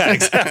you. Yeah,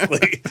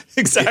 exactly.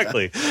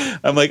 Exactly. Yeah.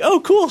 I'm like, oh,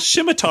 cool.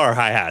 Scimitar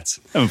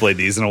hi-hats. I haven't played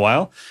these in a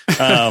while.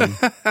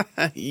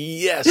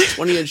 Yes,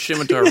 20-inch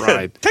scimitar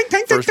ride. Tink,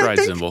 tink, First tink, ride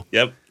tink. cymbal.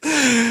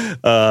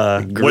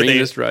 Yep.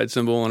 Greenest ride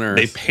cymbal on earth.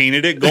 They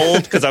painted it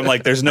gold because I'm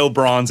like, there's no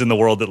bronze in the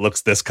world that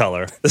looks this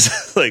color. This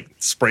is like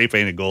spray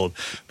painted gold.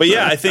 But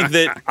yeah, I think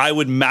that I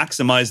would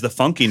maximize the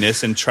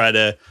funkiness and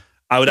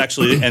I would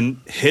actually and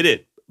hit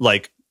it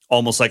like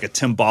almost like a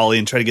timbali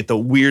and try to get the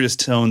weirdest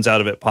tones out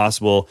of it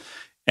possible.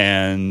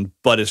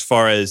 But as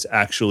far as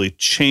actually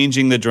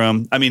changing the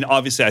drum, I mean,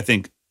 obviously I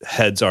think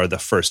heads are the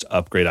first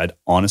upgrade I'd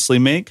honestly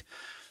make.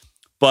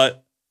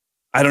 But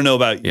I don't know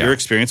about your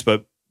experience,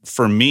 but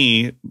for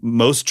me,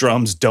 most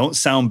drums don't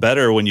sound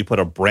better when you put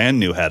a brand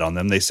new head on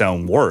them. They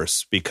sound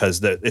worse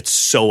because it's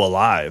so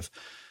alive.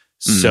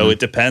 So it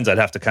depends. I'd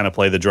have to kind of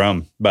play the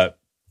drum. But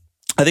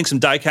I think some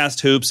die-cast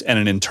hoops and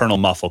an internal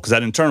muffle, because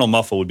that internal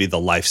muffle would be the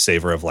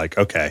lifesaver of like,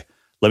 okay,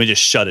 let me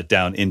just shut it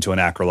down into an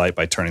Acrolite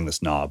by turning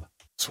this knob.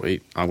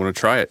 Sweet. I want to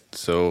try it.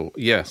 So,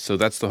 yeah. So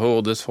that's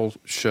this whole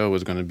show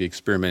is going to be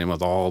experimenting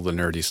with all the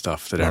nerdy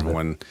stuff that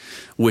everyone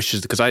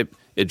wishes. Because at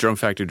Drum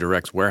Factory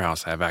Direct's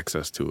warehouse, I have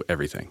access to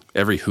everything.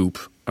 Every hoop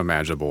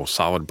imaginable,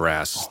 solid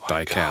brass,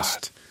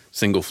 die-cast,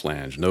 single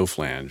flange, no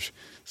flange,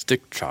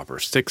 stick chopper,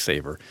 stick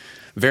saver,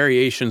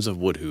 variations of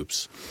wood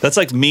hoops. That's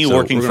like me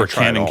working for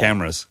Canon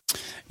cameras.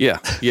 Yeah.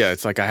 Yeah.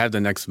 It's like I have the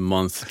next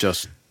month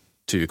just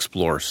to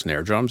explore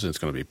snare drums, and it's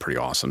going to be pretty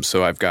awesome.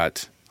 So I'm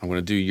going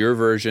to do your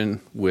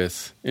version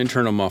with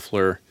internal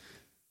muffler,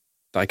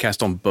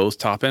 die-cast on both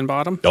top and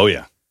bottom. Oh,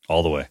 yeah.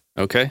 All the way.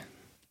 Okay.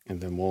 And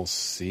then we'll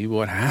see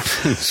what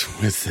happens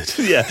with it.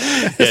 Yeah.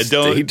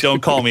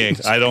 Don't call me.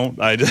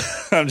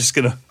 I'm just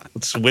going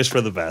to wish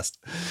for the best.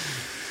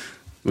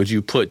 Would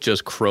you put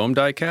just chrome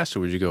die-cast,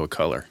 or would you go with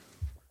color?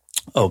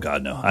 Oh,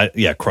 God, no.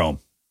 Chrome.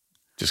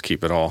 Just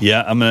keep it all.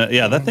 Yeah,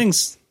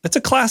 it's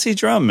a classy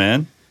drum,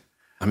 man.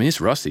 I mean,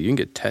 it's rusty. You can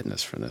get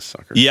tetanus from this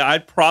sucker. Yeah,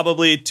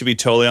 to be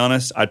totally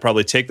honest, I'd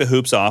probably take the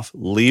hoops off,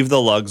 leave the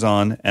lugs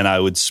on, and I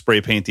would spray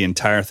paint the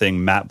entire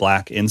thing matte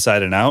black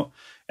inside and out,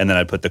 and then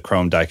I'd put the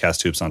chrome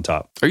die-cast hoops on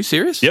top. Are you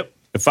serious? Yep.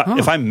 If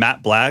I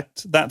matte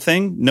blacked that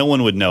thing, no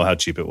one would know how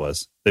cheap it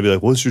was. They'd be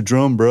like, "What's your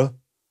drum, bro?"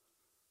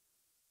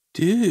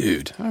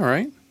 Dude. All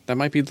right. That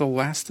might be the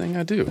last thing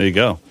I do. There you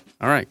go.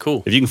 All right,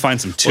 cool. If you can find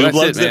some tube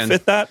lugs that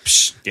fit that,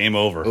 game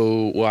over.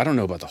 Oh, well, I don't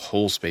know about the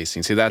hole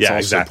spacing. See, that's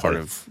also part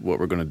of what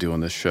we're going to do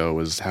on this show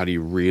is how do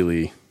you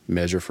really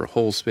measure for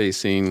hole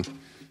spacing?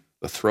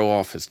 The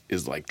throw-off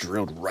is like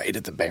drilled right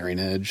at the bearing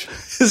edge.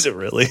 Is it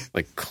really?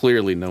 Like,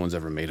 clearly no one's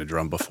ever made a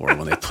drum before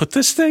when they put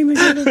this thing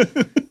together.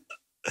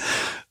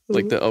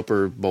 Like, the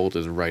upper bolt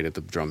is right at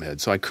the drum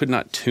head. So I could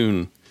not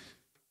tune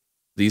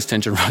these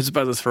tension rods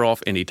by the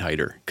throw-off any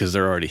tighter because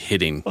they're already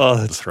hitting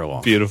the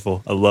throw-off.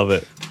 Beautiful. I love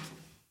it.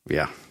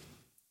 Yeah.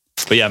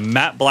 But yeah,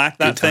 matte black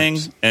that Good thing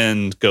times.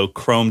 and go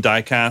chrome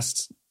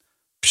diecast.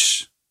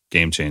 Psh,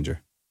 game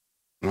changer.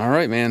 All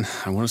right, man.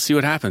 I want to see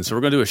what happens. So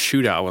we're going to do a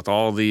shootout with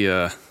all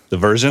the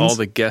versions. all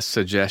the guest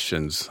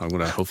suggestions. I'm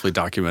going to hopefully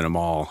document them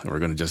all, and we're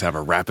going to just have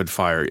a rapid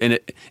fire. And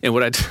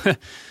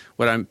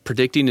what I'm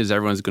predicting is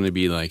everyone's going to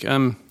be like,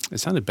 it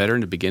sounded better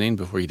in the beginning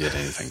before you did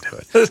anything to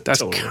it. That's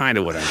Totally. kind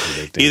of what I'm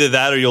predicting. Either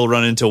that or you'll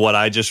run into what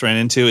I just ran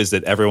into is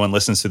that everyone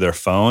listens to their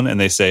phone and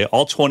they say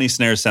all 20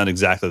 snares sound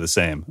exactly the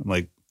same. I'm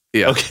like,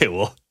 Yeah. okay,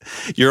 well,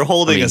 you're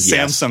holding a yes.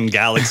 Samsung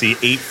Galaxy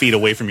 8 feet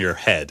away from your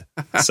head.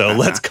 So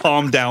let's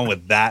calm down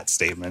with that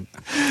statement.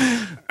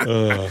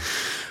 All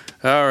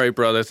right,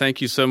 brother.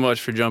 Thank you so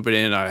much for jumping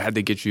in. I had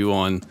to get you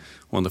on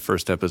one of the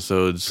first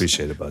episodes.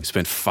 Appreciate it, bud. We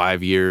spent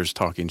 5 years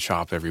talking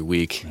shop every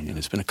week, and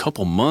it's been a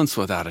couple months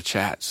without a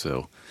chat,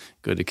 so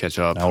good to catch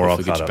up. Now we're all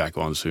Hopefully get caught you up. back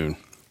on soon.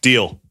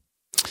 Deal.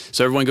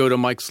 So everyone go to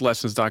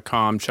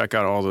mikeslessons.com. Check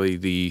out all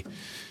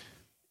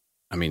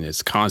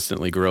it's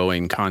constantly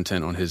growing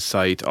content on his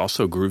site.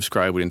 Also,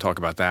 GrooveScribe, we didn't talk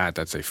about that.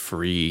 That's a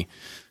free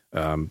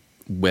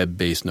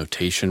web-based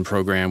notation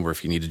program where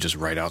if you need to just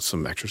write out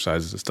some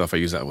exercises and stuff, I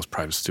use that with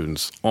private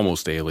students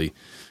almost daily.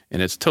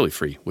 And it's totally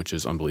free, which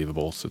is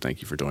unbelievable. So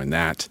thank you for doing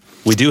that.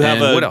 We do have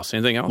what else?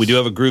 Anything else? We do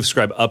have a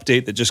GrooveScribe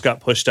update that just got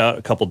pushed out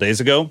a couple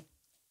days ago.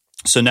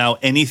 So now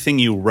anything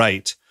you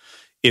write,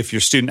 if your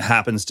student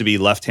happens to be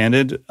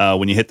left-handed,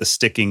 when you hit the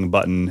sticking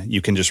button,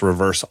 you can just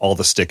reverse all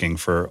the sticking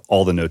for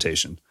all the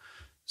notation.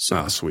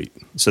 Oh, sweet.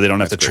 So they don't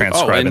have to That's great.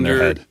 transcribe in their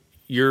head.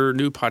 Your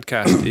new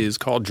podcast is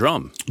called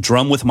Drum.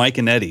 Drum with Mike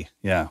and Eddie.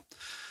 Yeah.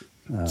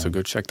 So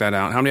go check that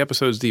out. How many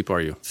episodes deep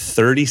are you?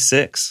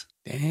 36.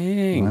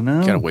 Dang. I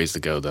know. Got a ways to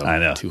go, though. I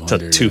know.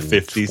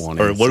 250.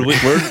 220. Or what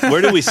did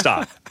where did we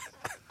stop?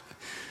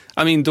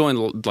 I mean,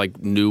 doing like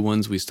new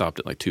ones, we stopped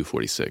at like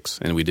 246,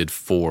 and we did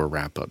 4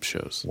 wrap-up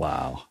shows.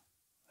 Wow.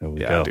 There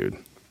we Yeah, go. dude.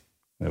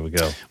 There we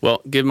go.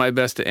 Well, give my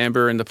best to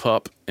Amber and the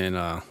pup, and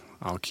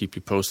I'll keep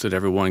you posted.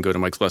 Everyone, go to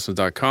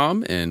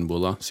mikeslessons.com, and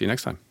we'll see you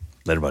next time.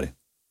 Later, buddy.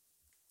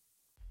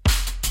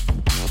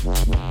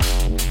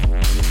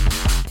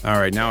 All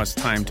right, now it's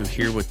time to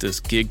hear what this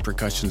gig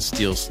percussion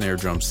steel snare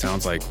drum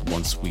sounds like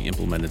once we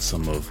implemented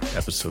some of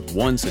episode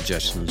 1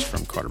 suggestions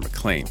from Carter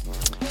McLean.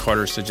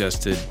 Carter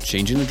suggested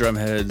changing the drum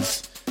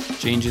heads,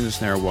 changing the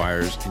snare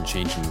wires, and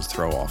changing the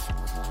throw off.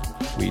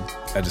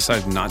 I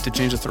decided not to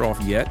change the throw off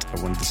yet.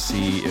 I wanted to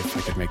see if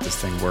I could make this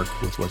thing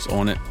work with what's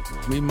on it.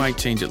 We might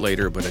change it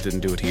later, but I didn't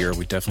do it here.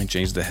 We definitely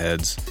changed the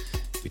heads.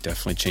 We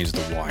definitely changed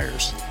the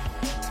wires.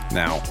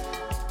 Now,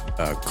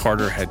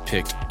 Carter had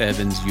picked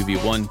Evans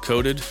UV1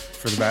 coated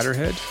for the batter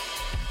head.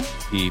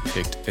 He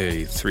picked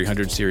a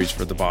 300 series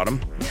for the bottom.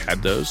 We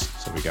had those,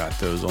 so we got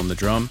those on the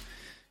drum.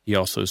 He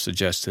also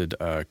suggested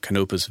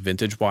Canopus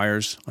vintage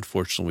wires.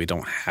 Unfortunately, we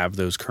don't have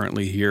those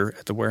currently here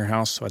at the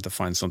warehouse, so I had to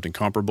find something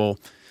comparable.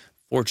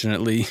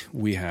 Fortunately,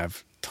 we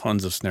have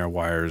tons of snare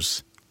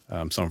wires,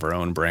 some of our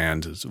own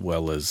brand as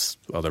well as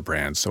other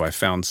brands. So I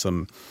found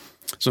some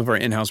of our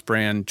in-house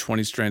brand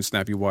 20-strand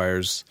snappy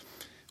wires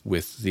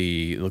with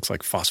it looks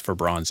like phosphor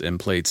bronze end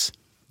plates.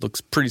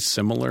 Looks pretty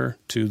similar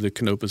to the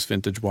Canopus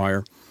vintage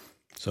wire.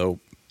 So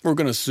we're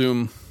going to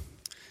assume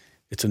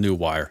it's a new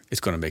wire. It's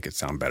going to make it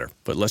sound better.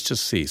 But let's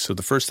just see. So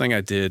the first thing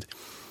I did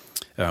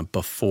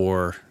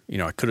before,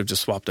 I could have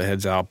just swapped the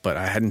heads out, but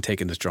I hadn't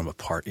taken this drum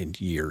apart in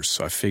years.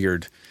 So I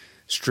figured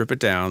strip it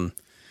down,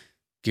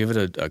 give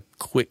it a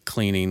quick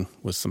cleaning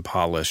with some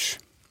polish,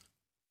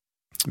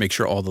 make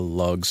sure all the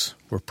lugs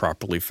were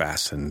properly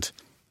fastened.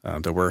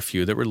 There were a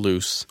few that were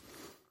loose,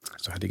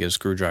 so I had to get a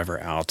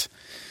screwdriver out,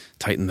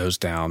 tighten those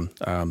down.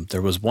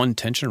 There was one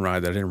tension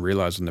rod that I didn't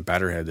realize on the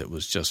batter head that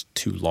was just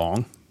too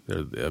long.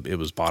 It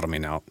was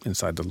bottoming out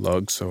inside the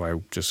lug, so I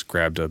just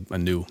grabbed a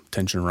new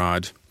tension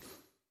rod.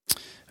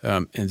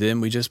 And then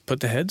we just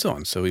put the heads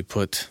on. So we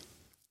put,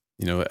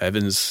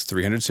 Evans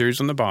 300 series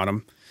on the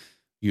bottom,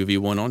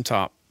 UV1 on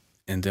top,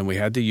 and then we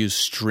had to use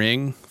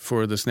string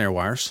for the snare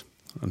wires.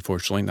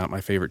 Unfortunately, not my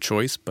favorite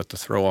choice, but the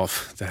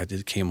throw-off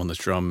that came on the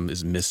drum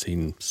is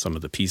missing some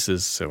of the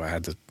pieces, so I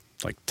had to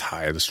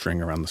tie the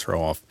string around the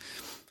throw-off.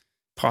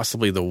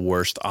 Possibly the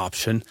worst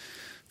option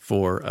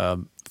for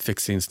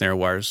fixing snare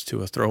wires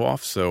to a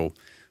throw-off, so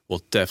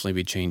we'll definitely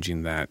be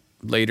changing that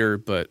later,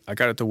 but I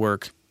got it to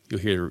work.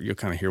 You'll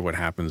kind of hear what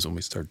happens when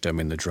we start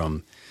demoing the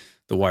drum.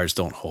 The wires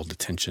don't hold the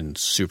tension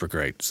super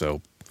great,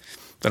 so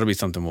that'll be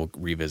something we'll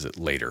revisit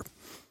later.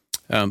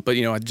 But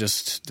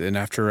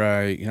after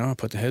I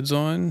put the heads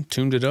on,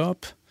 tuned it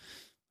up.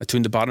 I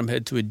tuned the bottom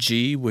head to a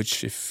G,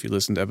 which if you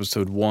listen to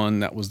episode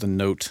 1, that was the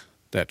note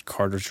that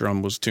Carter's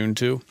drum was tuned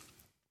to.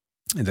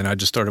 And then I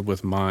just started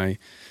with my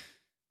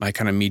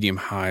kind of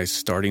medium-high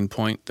starting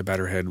point. The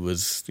batter head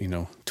was,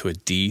 to a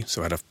D,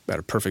 so I had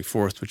a perfect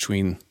fourth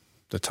between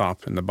the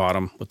top and the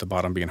bottom, with the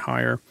bottom being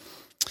higher.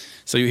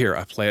 So you hear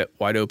I play it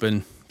wide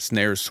open,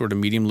 snares sort of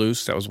medium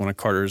loose. That was one of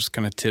Carter's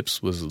kind of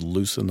tips, was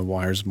loosen the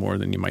wires more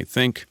than you might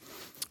think,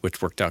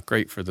 which worked out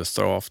great for this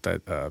throw-off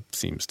that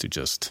seems to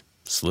just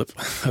slip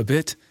a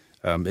bit.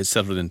 It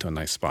settled into a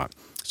nice spot.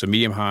 So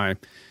medium-high,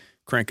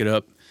 crank it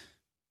up,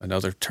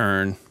 another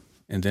turn,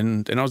 And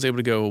then I was able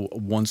to go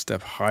one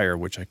step higher,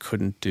 which I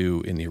couldn't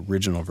do in the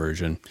original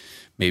version,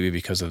 maybe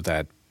because of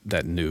that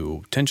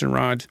new tension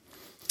rod,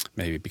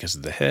 maybe because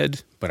of the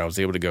head, but I was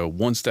able to go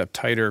one step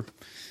tighter.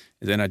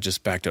 And then I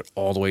just backed it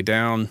all the way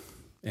down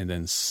and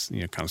then,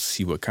 kind of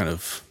see what kind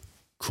of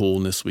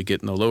coolness we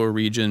get in the lower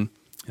region,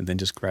 and then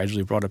just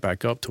gradually brought it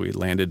back up till we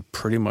landed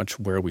pretty much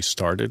where we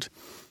started.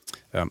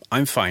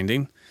 I'm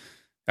finding,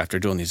 after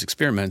doing these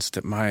experiments,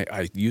 that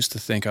I used to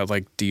think I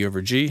liked D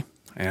over G.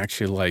 I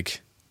actually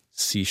like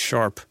C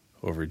sharp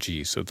over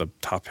G, so the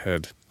top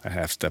head a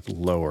half step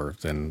lower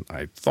than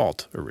I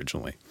thought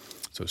originally.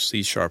 So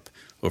C sharp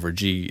over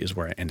G is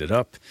where I ended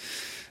up.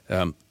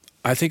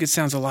 I think it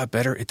sounds a lot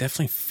better. It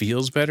definitely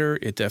feels better.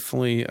 It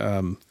definitely,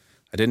 I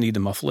didn't need to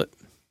muffle it.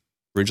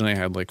 Originally, I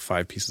had like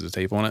 5 pieces of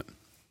tape on it.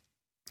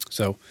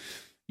 So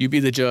you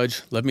be the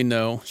judge. Let me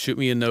know. Shoot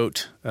me a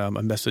note, a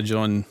message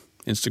on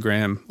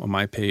Instagram on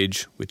my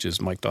page, which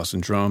is Mike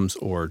Dawson Drums,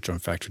 or Drum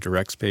Factory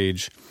Direct's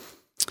page.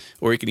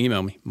 Or you can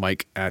email me,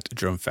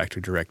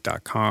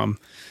 mike@drumfactorydirect.com.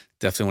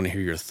 Definitely want to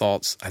hear your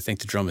thoughts. I think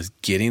the drum is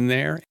getting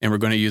there, and we're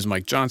going to use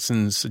Mike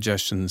Johnson's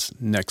suggestions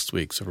next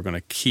week. So we're going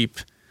to keep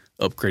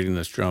upgrading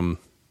this drum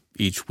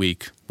each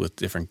week with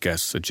different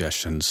guest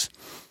suggestions.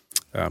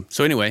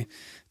 So anyway,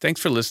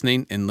 thanks for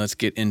listening, and let's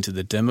get into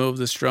the demo of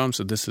this drum.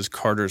 So this is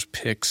Carter's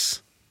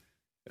Picks,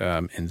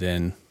 and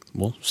then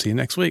we'll see you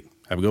next week.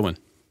 Have a good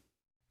one.